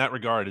him in that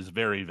regard is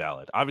very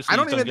valid. Obviously, I he's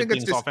don't done even good think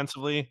it's things just.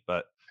 offensively,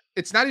 but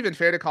It's not even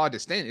fair to call it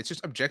disdain. It's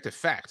just objective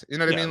fact. You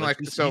know what I yeah, mean?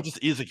 like Like so. he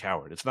just is a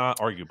coward. It's not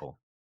arguable.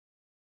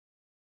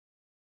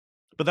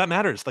 But that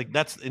matters. Like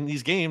that's in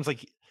these games.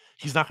 Like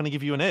he's not going to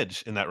give you an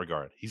edge in that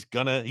regard. He's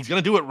gonna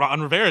do what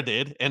Ron Rivera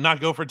did and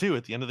not go for 2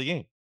 at the end of the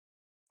game.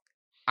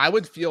 I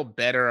would feel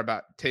better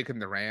about taking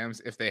the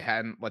Rams if they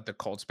hadn't let the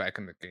Colts back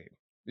in the game.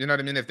 You know what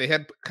I mean? If they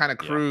had kind of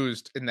Yeah.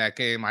 cruised in that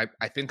game, I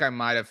think I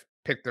might have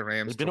picked the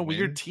Rams. They've been to a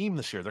weird win. team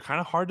this year. They're kind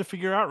of hard to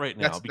figure out right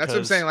now. That's what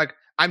I'm saying. Like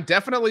I'm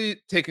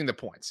definitely taking the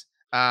points.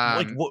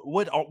 Like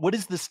what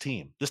is this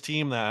team? This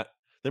team that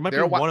they might be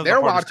They're one of they're the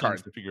a wild hardest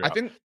teams card. to figure I out.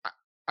 think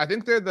I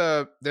think they're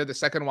the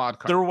second wild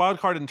card. They're a wild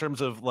card in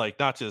terms of like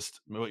not just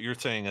what you're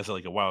saying as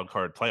like a wild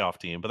card playoff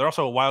team, but they're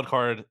also a wild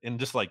card in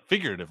just like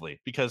figuratively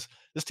because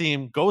this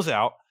team goes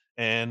out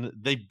and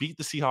they beat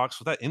the Seahawks.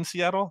 Was that in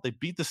Seattle? They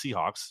beat the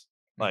Seahawks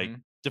like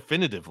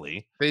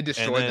definitively. They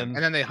destroyed them,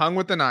 and then they hung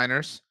with the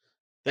Niners.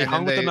 They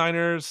hung with the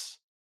Niners,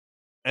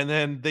 and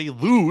then they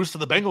lose to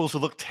the Bengals, who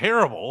look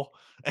terrible,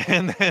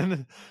 and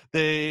then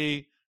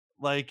they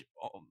like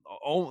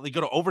they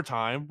go to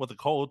overtime with the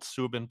Colts,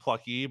 who have been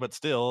plucky, but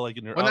still like.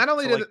 Well, not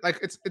only did like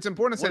it's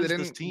important to say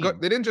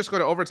they didn't just go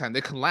to overtime;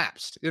 they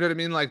collapsed. You know what I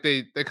mean? Like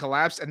they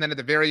collapsed, and then at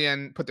the very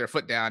end, put their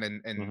foot down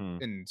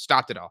and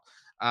stopped it all.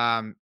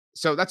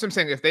 So that's what I'm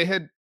saying. If they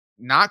had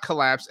not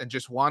collapsed and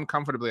just won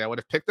comfortably, I would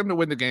have picked them to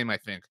win the game. I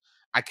think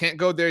I can't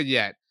go there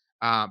yet.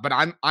 But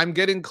I'm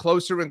getting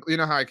closer, and you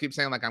know how I keep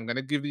saying like I'm going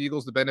to give the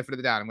Eagles the benefit of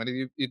the doubt. I'm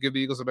going to give the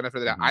Eagles the benefit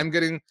of the doubt. I'm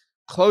getting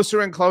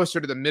closer and closer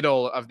to the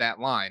middle of that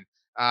line,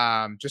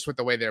 just with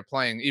the way they're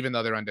playing, even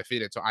though they're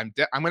undefeated. So I'm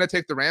going to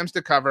take the Rams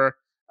to cover,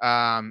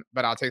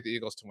 but I'll take the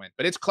Eagles to win.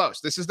 But it's close.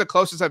 This is the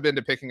closest I've been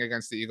to picking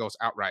against the Eagles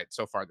outright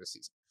so far this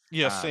season.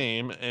 Yeah,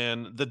 same.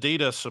 And the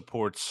data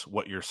supports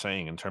what you're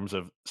saying in terms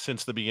of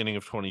since the beginning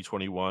of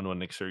 2021, when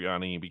Nick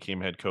Sirianni became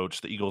head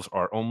coach, the Eagles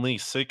are only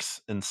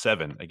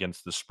 6-7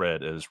 against the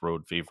spread as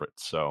road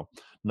favorites. So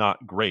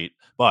not great,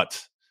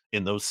 but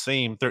in those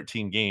same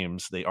 13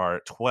 games, they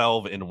are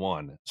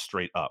 12-1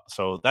 straight up.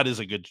 So that is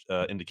a good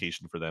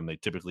indication for them. They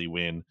typically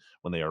win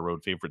when they are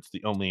road favorites.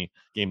 The only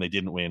game they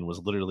didn't win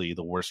was literally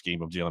the worst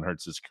game of Jalen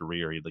Hurts'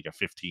 career. He had like a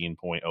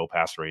 15.0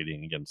 pass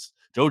rating against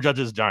Joe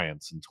Judge's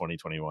Giants in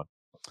 2021.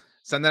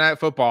 Sunday Night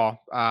Football.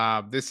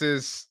 This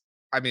is,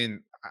 I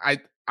mean, I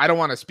don't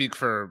want to speak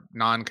for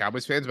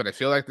non-Cowboys fans, but I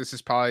feel like this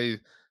is probably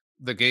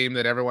the game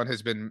that everyone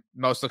has been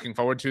most looking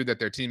forward to that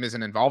their team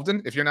isn't involved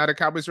in. If you're not a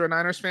Cowboys or a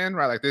Niners fan,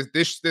 right? Like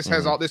this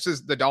has all. This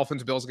is the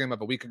Dolphins Bills game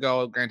of a week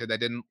ago. Granted, that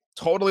didn't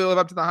totally live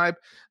up to the hype.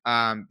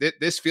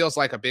 This feels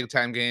like a big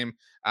time game.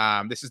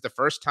 This is the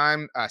first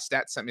time.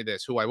 Stat sent me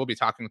this, who I will be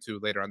talking to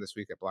later on this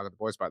week at Blog of the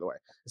Boys. By the way,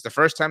 it's the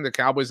first time the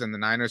Cowboys and the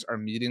Niners are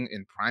meeting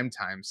in prime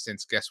time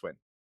since guess when?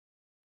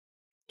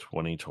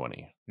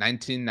 2020.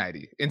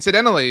 1990.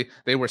 Incidentally,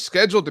 they were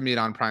scheduled to meet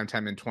on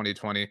primetime in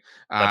 2020.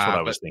 That's what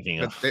I was thinking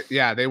of.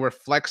 They were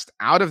flexed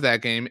out of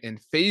that game in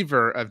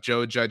favor of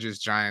Joe Judge's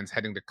Giants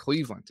heading to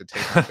Cleveland to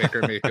take on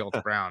Baker Mayfield's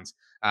Browns.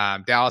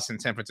 Dallas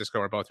and San Francisco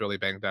are both really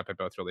banged up and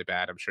both really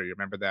bad. I'm sure you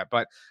remember that.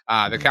 But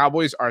the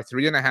Cowboys are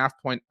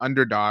 3.5-point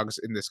underdogs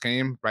in this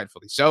game,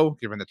 rightfully so,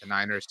 given that the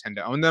Niners tend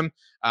to own them.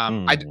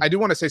 I do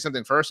want to say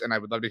something first, and I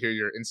would love to hear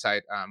your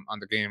insight on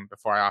the game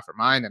before I offer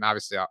mine. And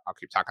obviously, I'll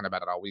keep talking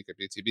about it all week at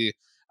BTB.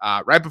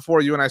 Right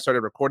before you and I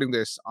started recording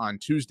this on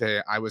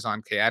Tuesday, I was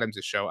on Kay Adams'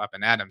 show, Up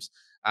and Adams,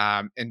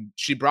 and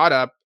she brought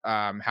up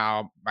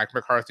how Mike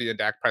McCarthy and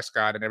Dak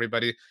Prescott and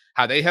everybody,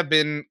 how they have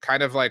been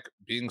kind of like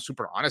being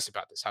super honest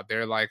about this, how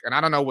they're like, and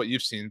I don't know what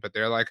you've seen, but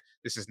they're like,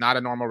 this is not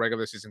a normal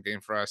regular season game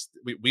for us.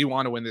 We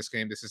want to win this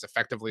game. This is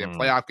effectively a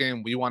playoff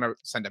game. We want to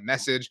send a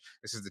message.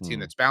 This is the team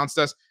that's bounced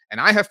us. And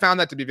I have found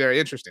that to be very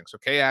interesting. So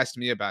Kay asked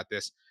me about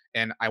this,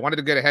 and I wanted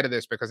to get ahead of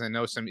this because I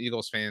know some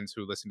Eagles fans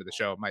who listen to the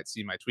show might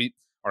see my tweet,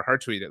 or her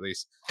tweet at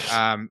least.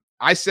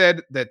 I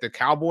said that the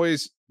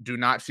Cowboys do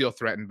not feel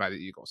threatened by the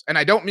Eagles. And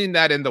I don't mean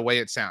that in the way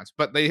it sounds,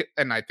 but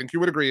and I think you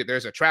would agree,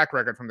 there's a track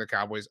record from the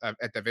Cowboys of,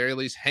 at the very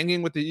least,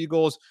 hanging with the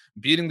Eagles,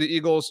 beating the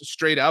Eagles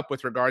straight up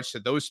with regards to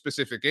those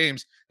specific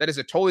games. That is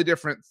a totally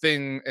different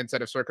thing and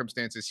set of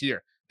circumstances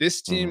here.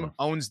 This team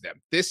owns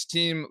them. This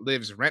team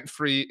lives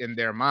rent-free in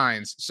their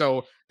minds.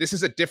 So this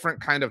is a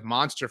different kind of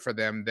monster for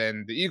them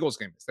than the Eagles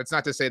game is. That's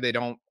not to say they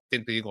don't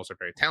think the Eagles are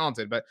very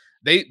talented, but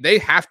they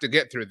have to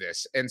get through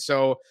this. And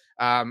so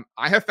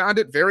I have found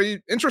it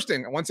very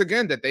interesting, once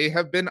again, that they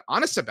have been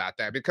honest about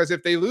that, because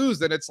if they lose,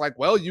 then it's like,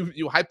 well, you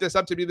hyped this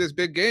up to be this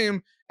big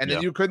game, and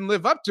then you couldn't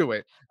live up to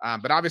it.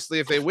 But obviously,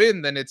 if they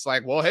win, then it's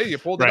like, well, hey, you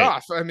pulled it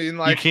off. I mean,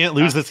 like, you can't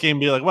lose this game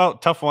and be like, well,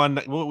 tough one.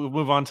 We'll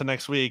move on to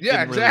next week.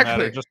 Yeah, Didn't really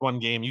matter. Just one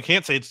game. You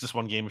can't say it's just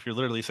one game if you're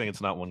literally saying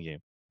it's not one game.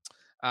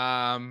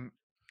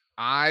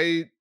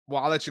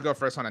 I'll let you go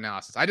first on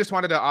analysis. I just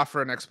wanted to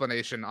offer an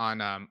explanation on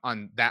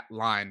that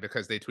line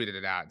because they tweeted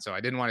it out. So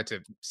I didn't want it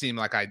to seem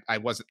like I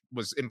was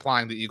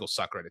implying the Eagles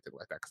suck or anything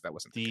like that, because that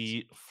wasn't the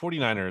case.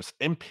 49ers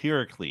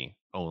empirically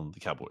own the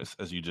Cowboys,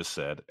 as you just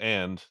said.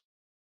 And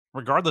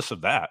regardless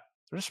of that,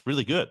 they're just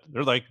really good.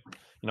 They're like,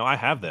 I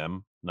have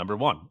them number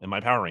 1 in my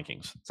power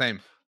rankings. Same.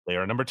 They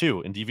are number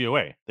 2 in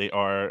DVOA. They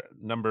are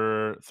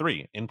number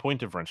 3 in point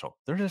differential.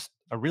 They're just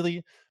a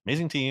really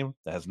amazing team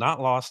that has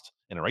not lost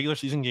in a regular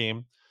season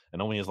game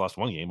and only has lost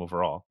one game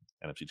overall,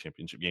 NFC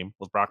Championship game,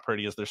 with Brock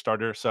Purdy as their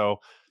starter. So,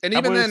 and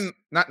Cowboys, even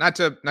then, not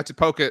to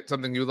poke at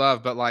something you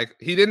love, but like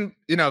he didn't,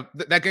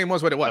 that game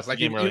was what it was. Like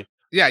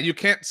you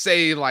can't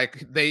say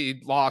like they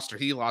lost or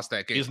he lost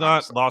that game. He's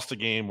not lost a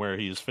game where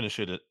he's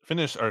started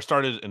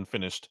and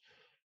finished.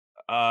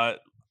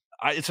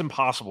 It's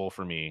impossible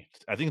for me.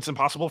 I think it's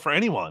impossible for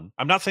anyone.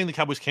 I'm not saying the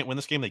Cowboys can't win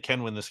this game. They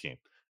can win this game.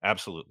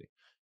 Absolutely.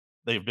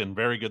 They've been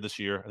very good this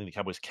year. I think the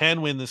Cowboys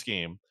can win this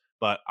game,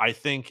 but I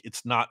think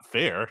it's not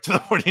fair to the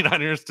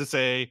 49ers to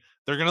say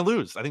they're going to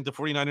lose. I think the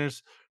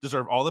 49ers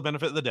deserve all the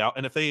benefit of the doubt.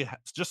 And if they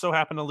just so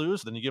happen to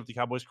lose, then you give the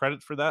Cowboys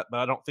credit for that.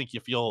 But I don't think you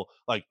feel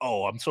like,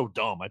 oh, I'm so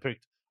dumb. I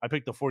picked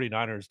the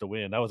 49ers to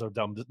win. That was a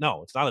dumb.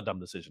 No, it's not a dumb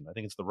decision. I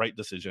think it's the right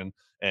decision.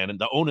 And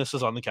the onus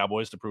is on the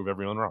Cowboys to prove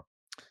everyone wrong.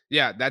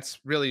 Yeah, that's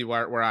really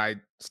where I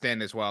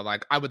stand as well.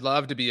 Like, I would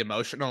love to be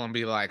emotional and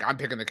be like, I'm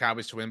picking the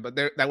Cowboys to win, but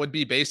that would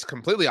be based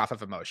completely off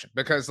of emotion,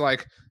 because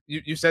like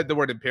you said the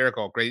word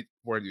empirical, great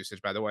word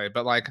usage, by the way,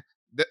 but like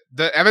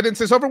the evidence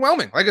is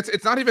overwhelming. Like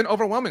it's not even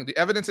overwhelming. The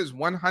evidence is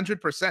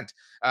 100%.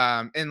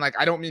 And like,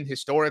 I don't mean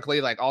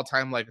historically, like all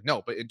time, like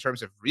no, but in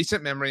terms of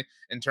recent memory,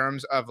 in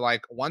terms of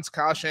like once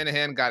Kyle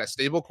Shanahan got a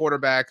stable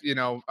quarterback,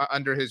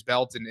 under his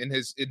belt and in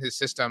his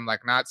system,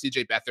 like not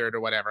CJ Beathard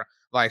or whatever,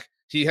 like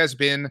he has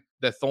been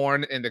the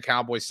thorn in the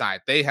Cowboys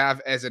side. They have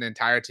as an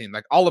entire team,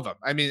 like all of them.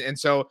 I mean, and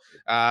so,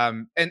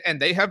 and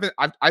they have been,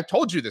 I've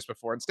told you this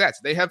before in stats,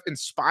 they have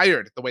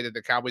inspired the way that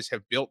the Cowboys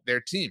have built their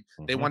team.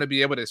 Mm-hmm. They want to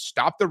be able to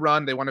stop the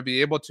run. They want to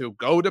be able to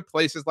go to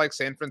places like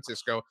San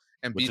Francisco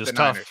and beat the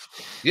Niners.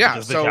 Yeah.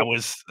 Because the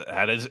Cowboys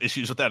had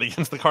issues with that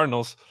against the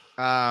Cardinals.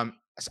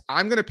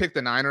 I'm going to pick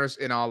the Niners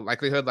in all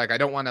likelihood. Like, I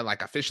don't want to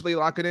like officially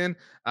lock it in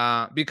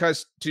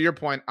because to your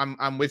point,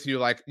 I'm with you.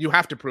 Like, you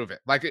have to prove it.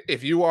 Like,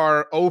 if you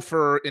are 0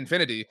 for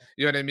infinity,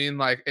 you know what I mean?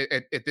 Like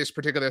at this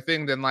particular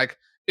thing, then like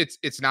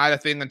it's not a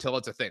thing until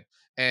it's a thing.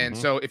 And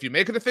so if you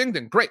make it a thing,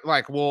 then great.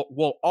 Like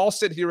we'll all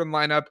sit here and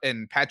line up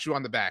and pat you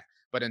on the back.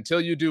 But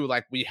until you do,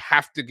 like, we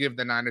have to give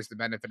the Niners the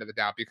benefit of the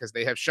doubt, because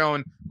they have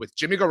shown with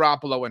Jimmy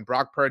Garoppolo and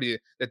Brock Purdy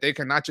that they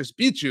can not just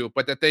beat you,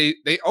 but that they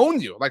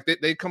own you. Like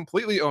they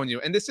completely own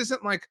you. And this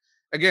isn't like,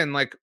 again,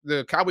 like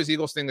the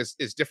Cowboys-Eagles thing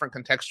is different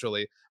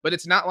contextually, but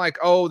it's not like,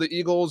 oh, the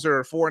Eagles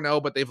are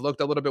 4-0, but they've looked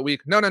a little bit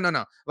weak. No.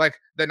 Like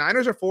the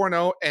Niners are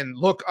 4-0 and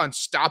look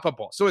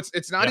unstoppable. So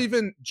it's not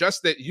even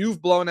just that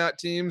you've blown out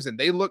teams and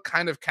they look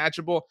kind of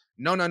catchable.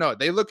 No.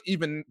 They look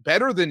even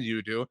better than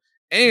you do.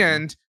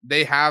 And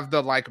they have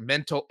the like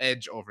mental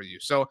edge over you.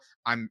 So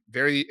I'm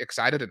very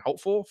excited and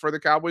hopeful for the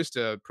Cowboys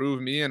to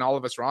prove me and all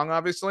of us wrong,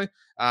 obviously.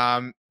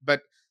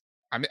 But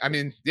I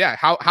mean, yeah,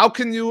 how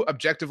can you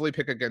objectively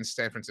pick against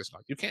San Francisco?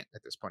 You can't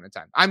at this point in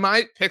time. I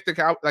might pick the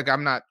Cow. Like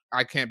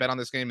I can't bet on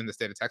this game in the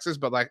state of Texas,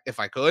 but like if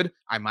I could,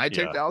 I might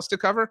take Dallas to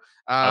cover.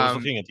 I was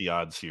looking at the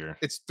odds here.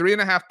 It's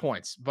 3.5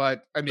 points,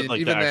 but I mean, like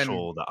even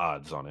the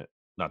odds on it,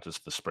 not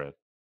just the spread.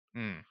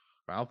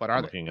 Well, what are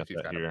I'm looking at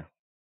that here?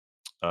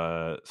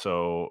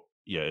 So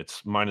yeah,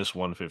 it's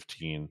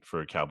 -115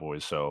 for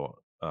Cowboys. So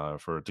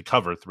to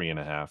cover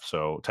 3.5,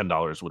 so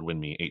 $10 would win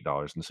me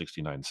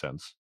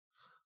 $8.69.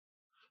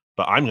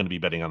 But I'm going to be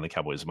betting on the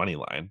Cowboys money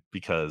line,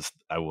 because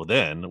I will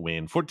then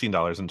win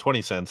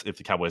 $14.20 if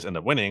the Cowboys end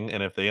up winning,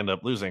 and if they end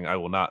up losing, I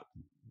will not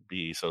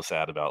be so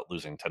sad about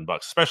losing $10,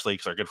 especially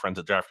because our good friends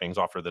at DraftKings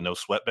offer the no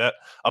sweat bet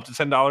up to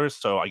 $10,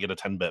 so I get a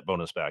 10 bet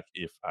bonus back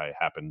if I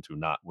happen to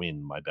not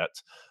win my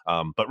bets.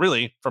 But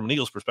really, from an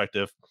Eagles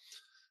perspective,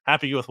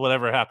 happy with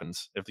whatever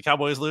happens. If the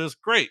Cowboys lose,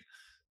 great.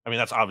 I mean,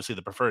 that's obviously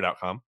the preferred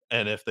outcome.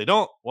 And if they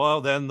don't,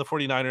 well, then the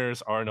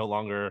 49ers are no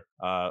longer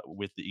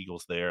with the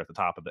Eagles there at the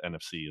top of the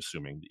NFC,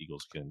 assuming the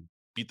Eagles can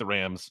beat the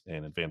Rams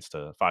and advance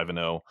to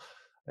 5-0.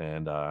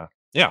 And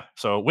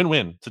so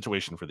win-win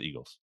situation for the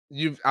Eagles.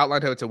 You've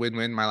outlined how it's a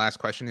win-win. My last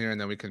question here, and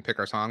then we can pick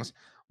our songs.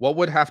 What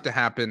would have to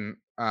happen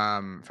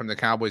from the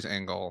Cowboys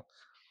angle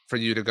for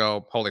you to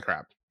go, holy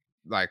crap?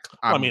 Like,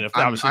 if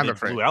obviously they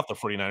blew out the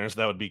 49ers,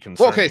 that would be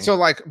concerning. Well, okay, so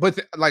like, but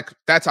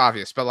that's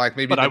obvious, but like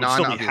maybe but I would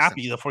still be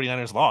happy the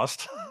 49ers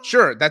lost.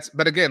 Sure,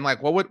 but again,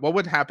 like, what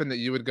would happen that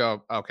you would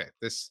go, okay,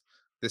 this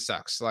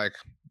sucks? Like,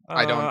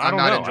 I'm don't not know.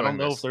 I enjoying don't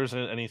know if this. there's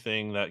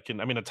anything that can.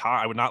 I mean, a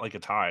tie. I would not like a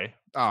tie.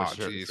 For Oh,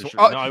 sure. geez. For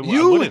sure. No, I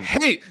wouldn't.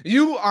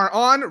 You are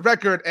on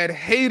record at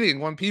hating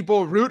when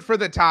people root for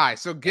the tie.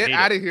 So get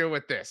out of here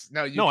with this.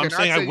 No, you No, I'm cannot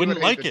saying I say you would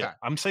wouldn't hate like the it. tie.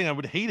 I'm saying I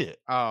would hate it.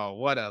 Oh,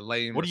 what a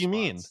lame What do you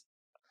mean? response.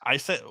 I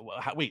said,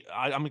 wait,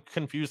 I'm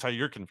confused how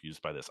you're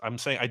confused by this. I'm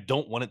saying I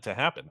don't want it to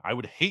happen. I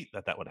would hate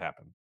that would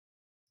happen.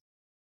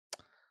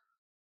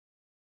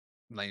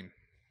 Lame.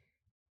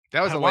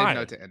 That was a Why? lame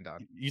note to end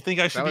on. You think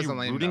I should be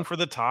rooting for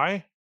the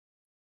tie?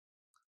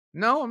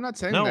 No, I'm not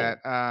saying that.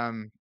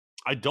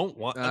 I don't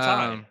want a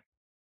tie.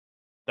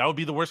 That would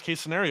be the worst case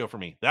scenario for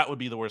me. That would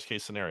be the worst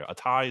case scenario. A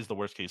tie is the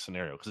worst case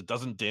scenario because it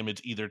doesn't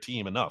damage either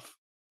team enough.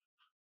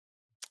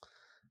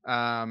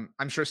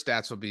 I'm sure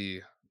stats will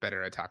be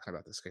better at talking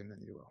about this game than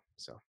you will.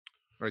 So,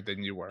 or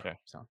than you were. Okay.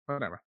 So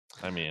whatever.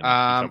 I mean,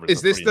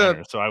 is this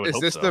the? So I would is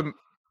hope this so.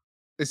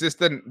 Is this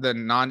the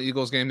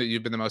non-Eagles game that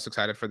you've been the most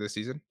excited for this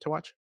season to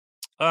watch?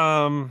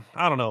 I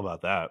don't know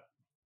about that.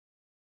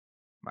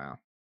 Wow.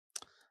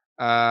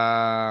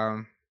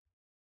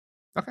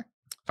 Okay,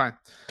 fine.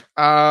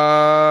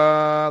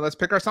 Let's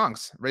pick our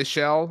songs.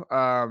 Rachel,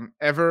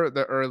 ever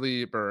the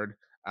early bird.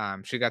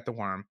 She got the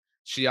worm.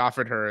 She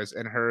offered hers,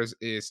 and hers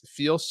is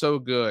 "Feel So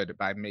Good"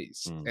 by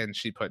Mace. And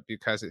she put,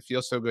 because it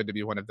feels so good to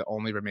be one of the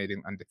only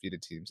remaining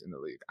undefeated teams in the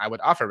league. I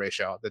would offer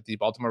Rachel that the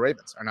Baltimore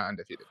Ravens are not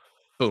undefeated.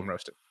 Boom,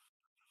 roasted.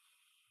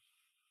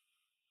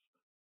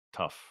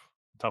 Tough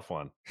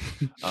one.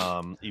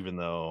 Even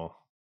though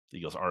the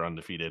Eagles are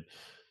undefeated.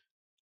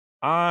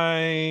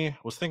 I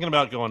was thinking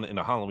about going in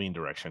a Halloween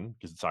direction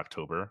because it's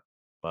October,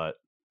 but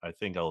I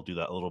think I'll do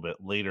that a little bit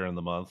later in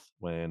the month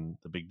when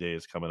the big day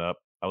is coming up.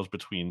 I was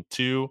between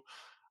two.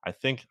 I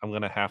think I'm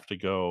going to have to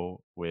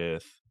go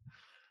with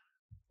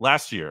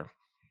last year.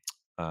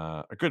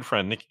 A good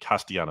friend, Nick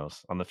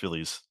Castellanos on the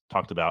Phillies,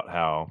 talked about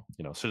how,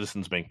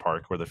 Citizens Bank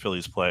Park, where the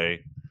Phillies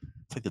play,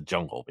 it's like the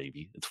jungle,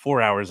 baby. It's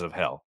 4 hours of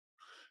hell.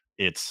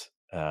 It's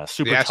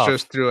super the Astros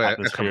tough threw a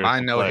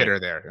combined no-hitter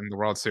there in the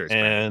World Series.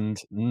 And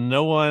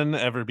no one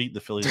ever beat the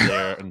Phillies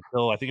there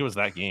until I think it was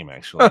that game,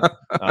 actually.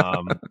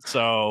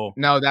 So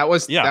no, that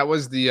was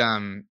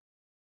the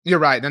you're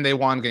right. Then they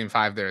won Game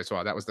 5 there as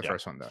well. That was the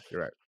first one, though.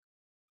 You're right.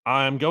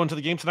 I'm going to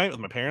the game tonight with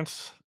my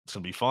parents. It's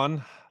gonna be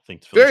fun. I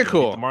think the Phillies very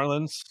cool. Beat the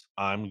Marlins.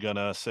 I'm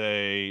gonna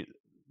say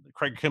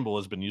Craig Kimball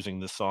has been using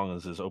this song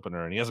as his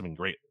opener, and he hasn't been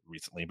great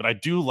recently. But I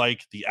do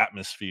like the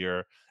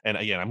atmosphere. And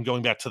again, I'm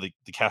going back to the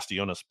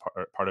Castellanos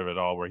part of it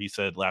all, where he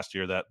said last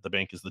year that the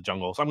bank is the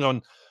jungle. So I'm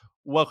going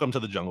 "Welcome to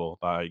the Jungle"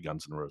 by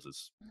Guns N'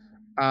 Roses.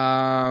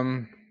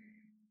 I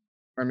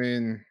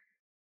mean,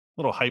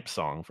 little hype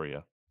song for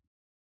you.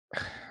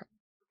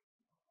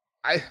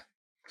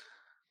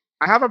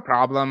 I have a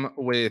problem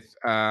with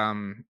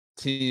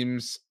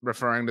teams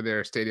referring to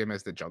their stadium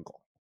as the jungle.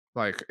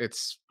 Like,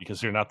 it's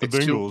because you're not the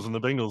Bengals and the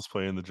Bengals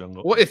play in the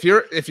jungle. Well, if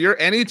you're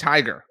any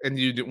tiger and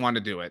you want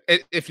to do it,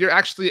 if you're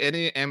actually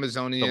any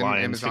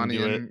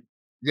Amazonian,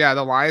 yeah,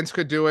 the Lions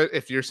could do it.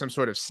 If you're some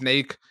sort of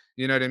snake,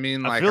 you know what I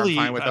mean? Like, I'm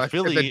fine with that.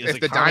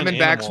 If the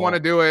Diamondbacks want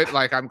to do it,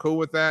 like, I'm cool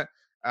with that.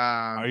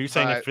 Are you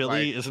saying a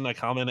Philly isn't a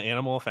common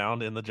animal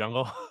found in the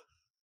jungle?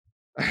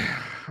 Do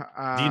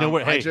you know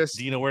where? Do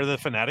you know where the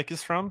fanatic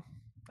is from?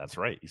 That's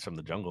right, he's from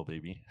the jungle,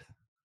 baby.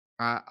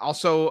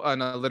 Also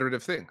an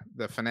alliterative thing,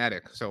 the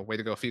fanatic. So way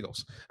to go,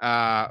 Feagles.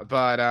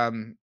 But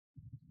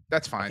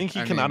that's fine. I think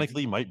he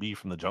canonically might be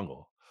from the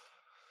jungle.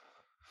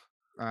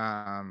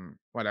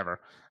 Whatever.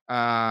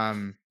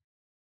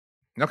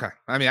 Okay.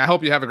 I mean, I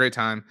hope you have a great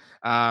time.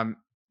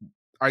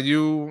 Are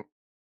you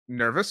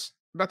nervous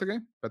about the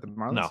game? About the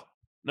Marlins? No.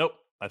 Nope.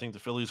 I think the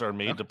Phillies are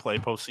made to play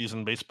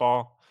postseason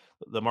baseball.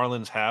 The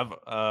Marlins have,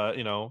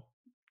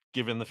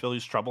 given the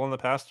Phillies trouble in the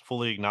past,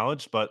 fully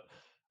acknowledged, but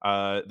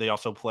they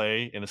also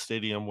play in a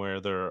stadium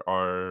where there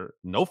are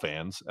no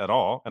fans at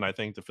all. And I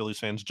think the Phillies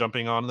fans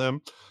jumping on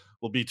them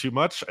will be too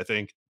much. I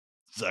think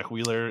Zach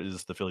Wheeler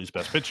is the Phillies'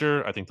 best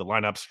pitcher. I think the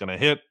lineup's going to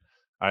hit.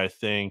 I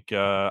think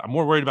I'm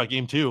more worried about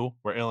game 2,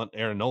 where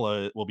Aaron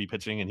Nola will be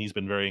pitching, and he's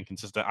been very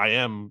inconsistent. I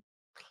am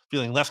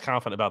feeling less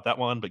confident about that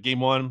one, but game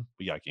 1,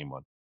 we got game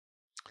 1.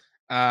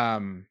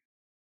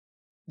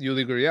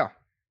 Yuli Gurriel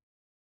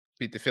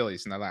beat the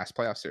Phillies in the last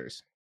playoff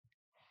series.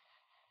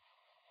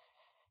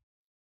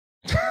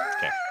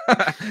 Okay.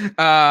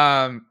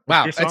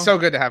 Wow, it's so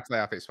good to have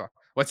playoff baseball.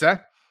 What's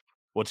that?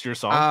 What's your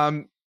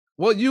song?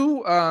 Well,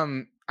 you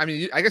I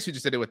mean, I guess you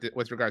just did it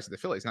with regards to the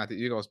Phillies, not the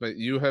Eagles, but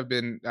you have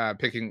been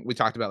picking. We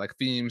talked about like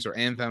themes or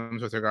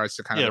anthems with regards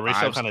to kind of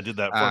Rachel kind of did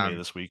that for me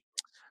this week.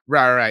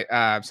 Right.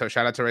 So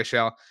shout out to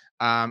Rachel.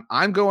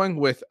 I'm going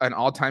with an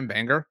all-time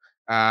banger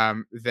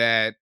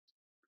that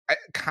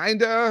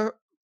kind of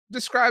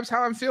describes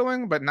how I'm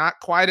feeling, but not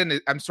quite.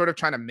 And I'm sort of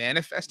trying to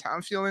manifest how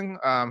I'm feeling.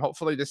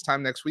 Hopefully this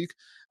time next week.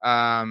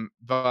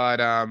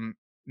 But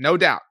no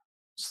doubt,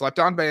 slept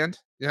on band.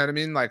 You know what I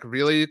mean? Like,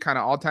 really kind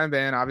of all-time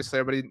band. Obviously,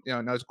 everybody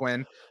knows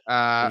Gwen.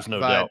 There's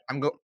no doubt.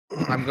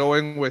 I'm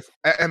going with.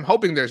 I'm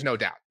hoping there's no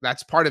doubt.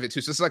 That's part of it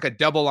too. So this is like a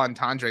double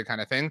entendre kind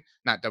of thing.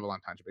 Not double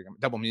entendre, but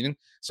double meaning.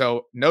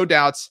 So no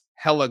doubts,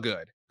 hella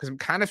good. because I'm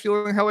kind of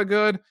feeling hella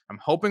good. I'm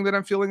hoping that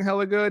I'm feeling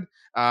hella good.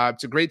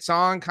 It's a great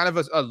song, kind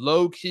of a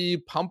low key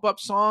pump up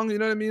song. You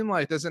know what I mean?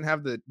 Like, doesn't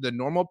have the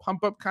normal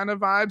pump up kind of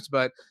vibes,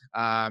 but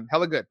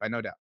hella good by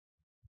no doubt.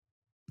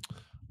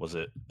 Was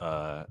it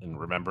in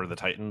Remember the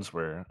Titans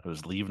where it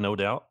was Leave No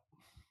Doubt?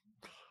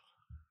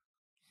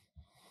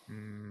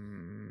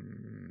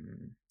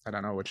 I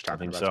don't know what you're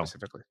talking about so.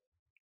 specifically.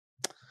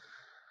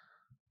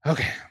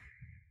 Okay,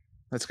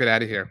 let's get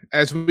out of here.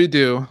 As we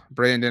do,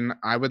 Brandon,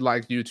 I would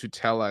like you to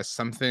tell us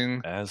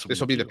something. This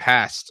will be the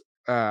past.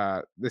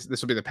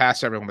 This will be the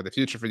past, everyone, but the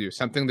future for you.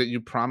 Something that you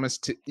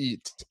promised to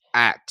eat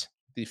at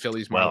the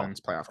Phillies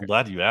Marlins playoff game. I'm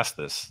glad you asked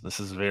this. This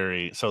is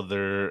so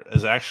there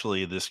is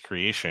actually this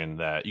creation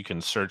that you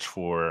can search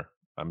for,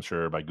 I'm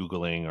sure, by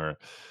Googling or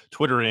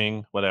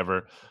Twittering,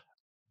 whatever.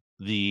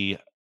 The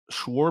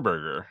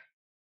Schwarberger.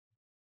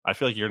 I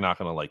feel like you're not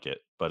going to like it,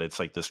 but it's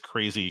like this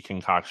crazy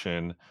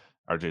concoction.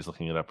 RJ's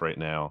looking it up right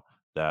now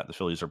that the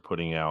Phillies are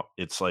putting out.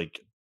 It's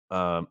like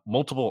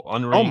multiple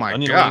onion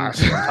rings on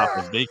top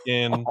of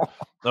bacon.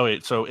 Oh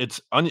wait, so it's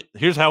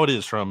here's how it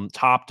is from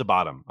top to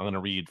bottom. I'm going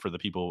to read for the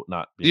people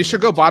not. You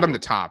should go bottom to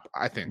top,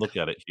 I think. Look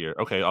at it here.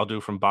 Okay, I'll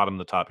do from bottom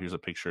to top. Here's a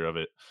picture of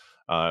it.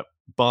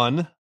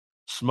 Bun,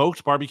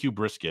 smoked barbecue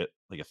brisket,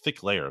 like a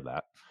thick layer of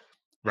that.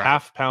 Right.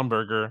 Half pound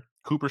burger,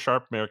 Cooper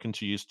Sharp American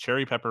cheese,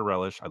 cherry pepper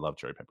relish. I love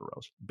cherry pepper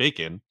relish.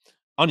 Bacon,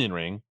 onion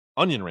ring,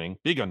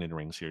 big onion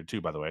rings here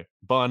too, by the way.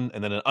 Bun,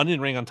 and then an onion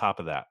ring on top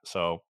of that.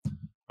 So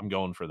I'm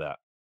going for that.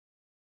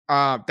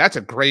 That's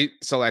a great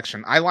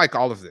selection. I like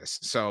all of this.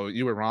 So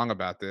you were wrong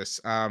about this.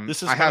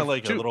 This is kind of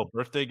like a little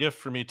birthday gift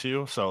for me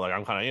too. So like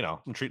I'm kind of,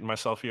 I'm treating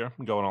myself here.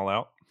 I'm going all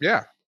out.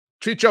 Yeah.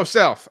 Treat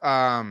yourself.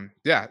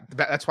 Yeah,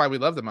 that's why we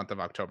love the month of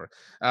October.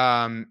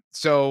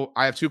 So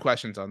I have two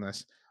questions on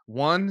this.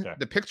 One,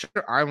 the picture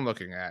I'm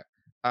looking at,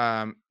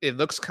 it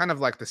looks kind of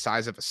like the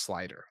size of a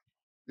slider.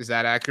 Is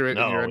that accurate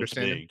in your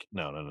understanding? It's big.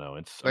 No.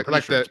 It's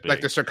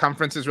like the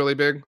circumference is really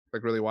big,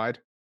 like really wide.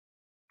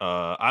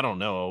 I don't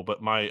know,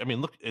 but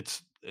look,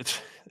 it's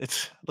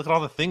look at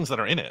all the things that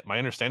are in it. My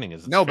understanding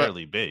is it's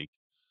fairly big.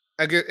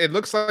 It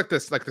looks like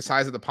this, like the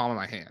size of the palm of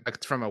my hand,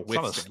 like from a width.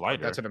 It's not a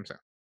slider. That's what I'm saying.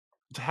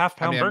 It's a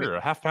half-pound burger.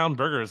 A half-pound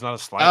burger is not a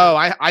slider. Oh,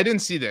 I didn't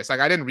see this. Like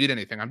I didn't read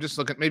anything. I'm just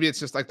looking. Maybe it's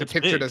just like the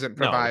picture doesn't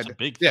provide. No, it's a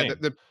big thing.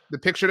 The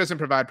picture doesn't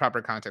provide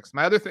proper context.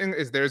 My other thing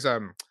is there's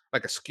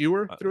like a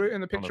skewer through it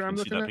in the picture I'm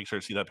looking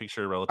at. See that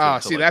picture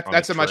relative. See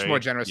that's a much more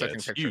generous looking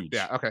picture. Huge.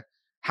 Yeah. Okay.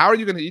 How are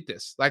you going to eat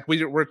this? Like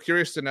we're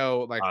curious to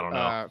know, like, I don't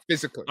know.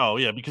 Physically. Oh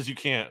yeah, because you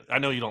can't. I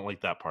know you don't like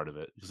that part of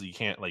it because you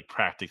can't like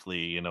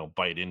practically,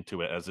 bite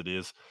into it as it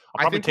is.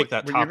 I'll probably take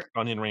that top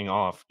onion ring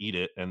off, eat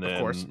it, and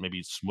then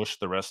maybe smush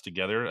the rest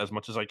together as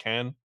much as I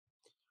can.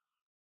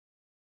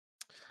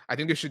 I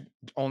think you should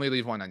only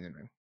leave one onion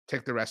ring.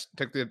 Take the rest.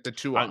 Take the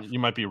two off. You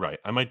might be right.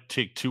 I might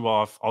take two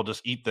off. I'll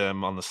just eat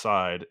them on the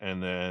side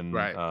and then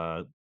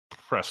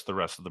press the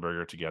rest of the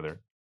burger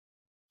together.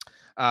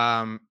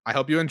 I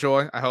hope you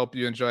enjoy. I hope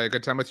you enjoy a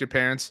good time with your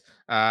parents.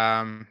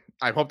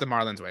 I hope the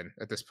Marlins win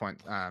at this point.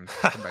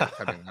 If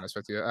I'm being honest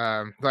with you.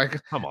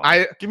 Like, come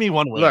on, give me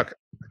one win. Look,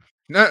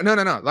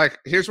 no. Like,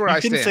 here's where I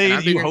stand. You can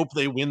say you hope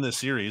they win the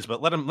series,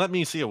 but let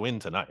me see a win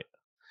tonight.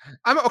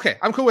 I'm okay.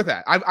 I'm cool with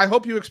that. I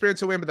hope you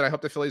experience a win, but then I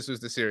hope the Phillies lose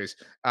the series.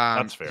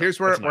 That's fair. Here's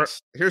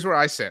where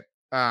I sit.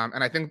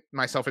 And I think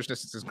my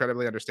selfishness is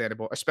incredibly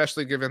understandable,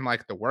 especially given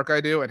like the work I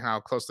do and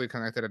how closely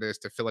connected it is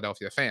to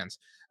Philadelphia fans.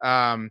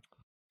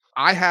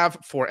 I have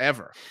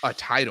forever a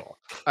title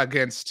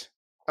against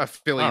a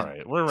Philly. All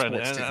right, we're ready.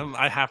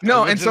 I have to.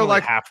 No, and so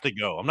like have to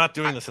go. I'm not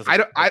doing this as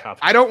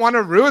I don't want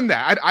to ruin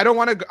that. I don't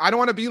want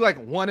to be like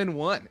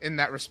 1-1 in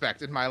that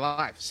respect in my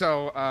life.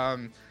 So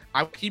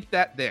I'll keep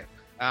that there.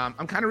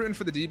 I'm kind of rooting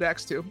for the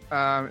D-backs too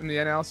in the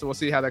NL, so we'll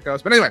see how that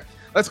goes. But anyway,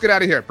 let's get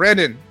out of here.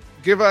 Brandon,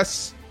 give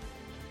us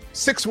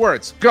 6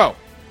 words. Go.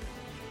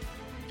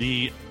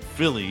 The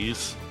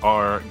Phillies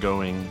are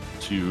going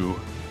to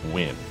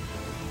win.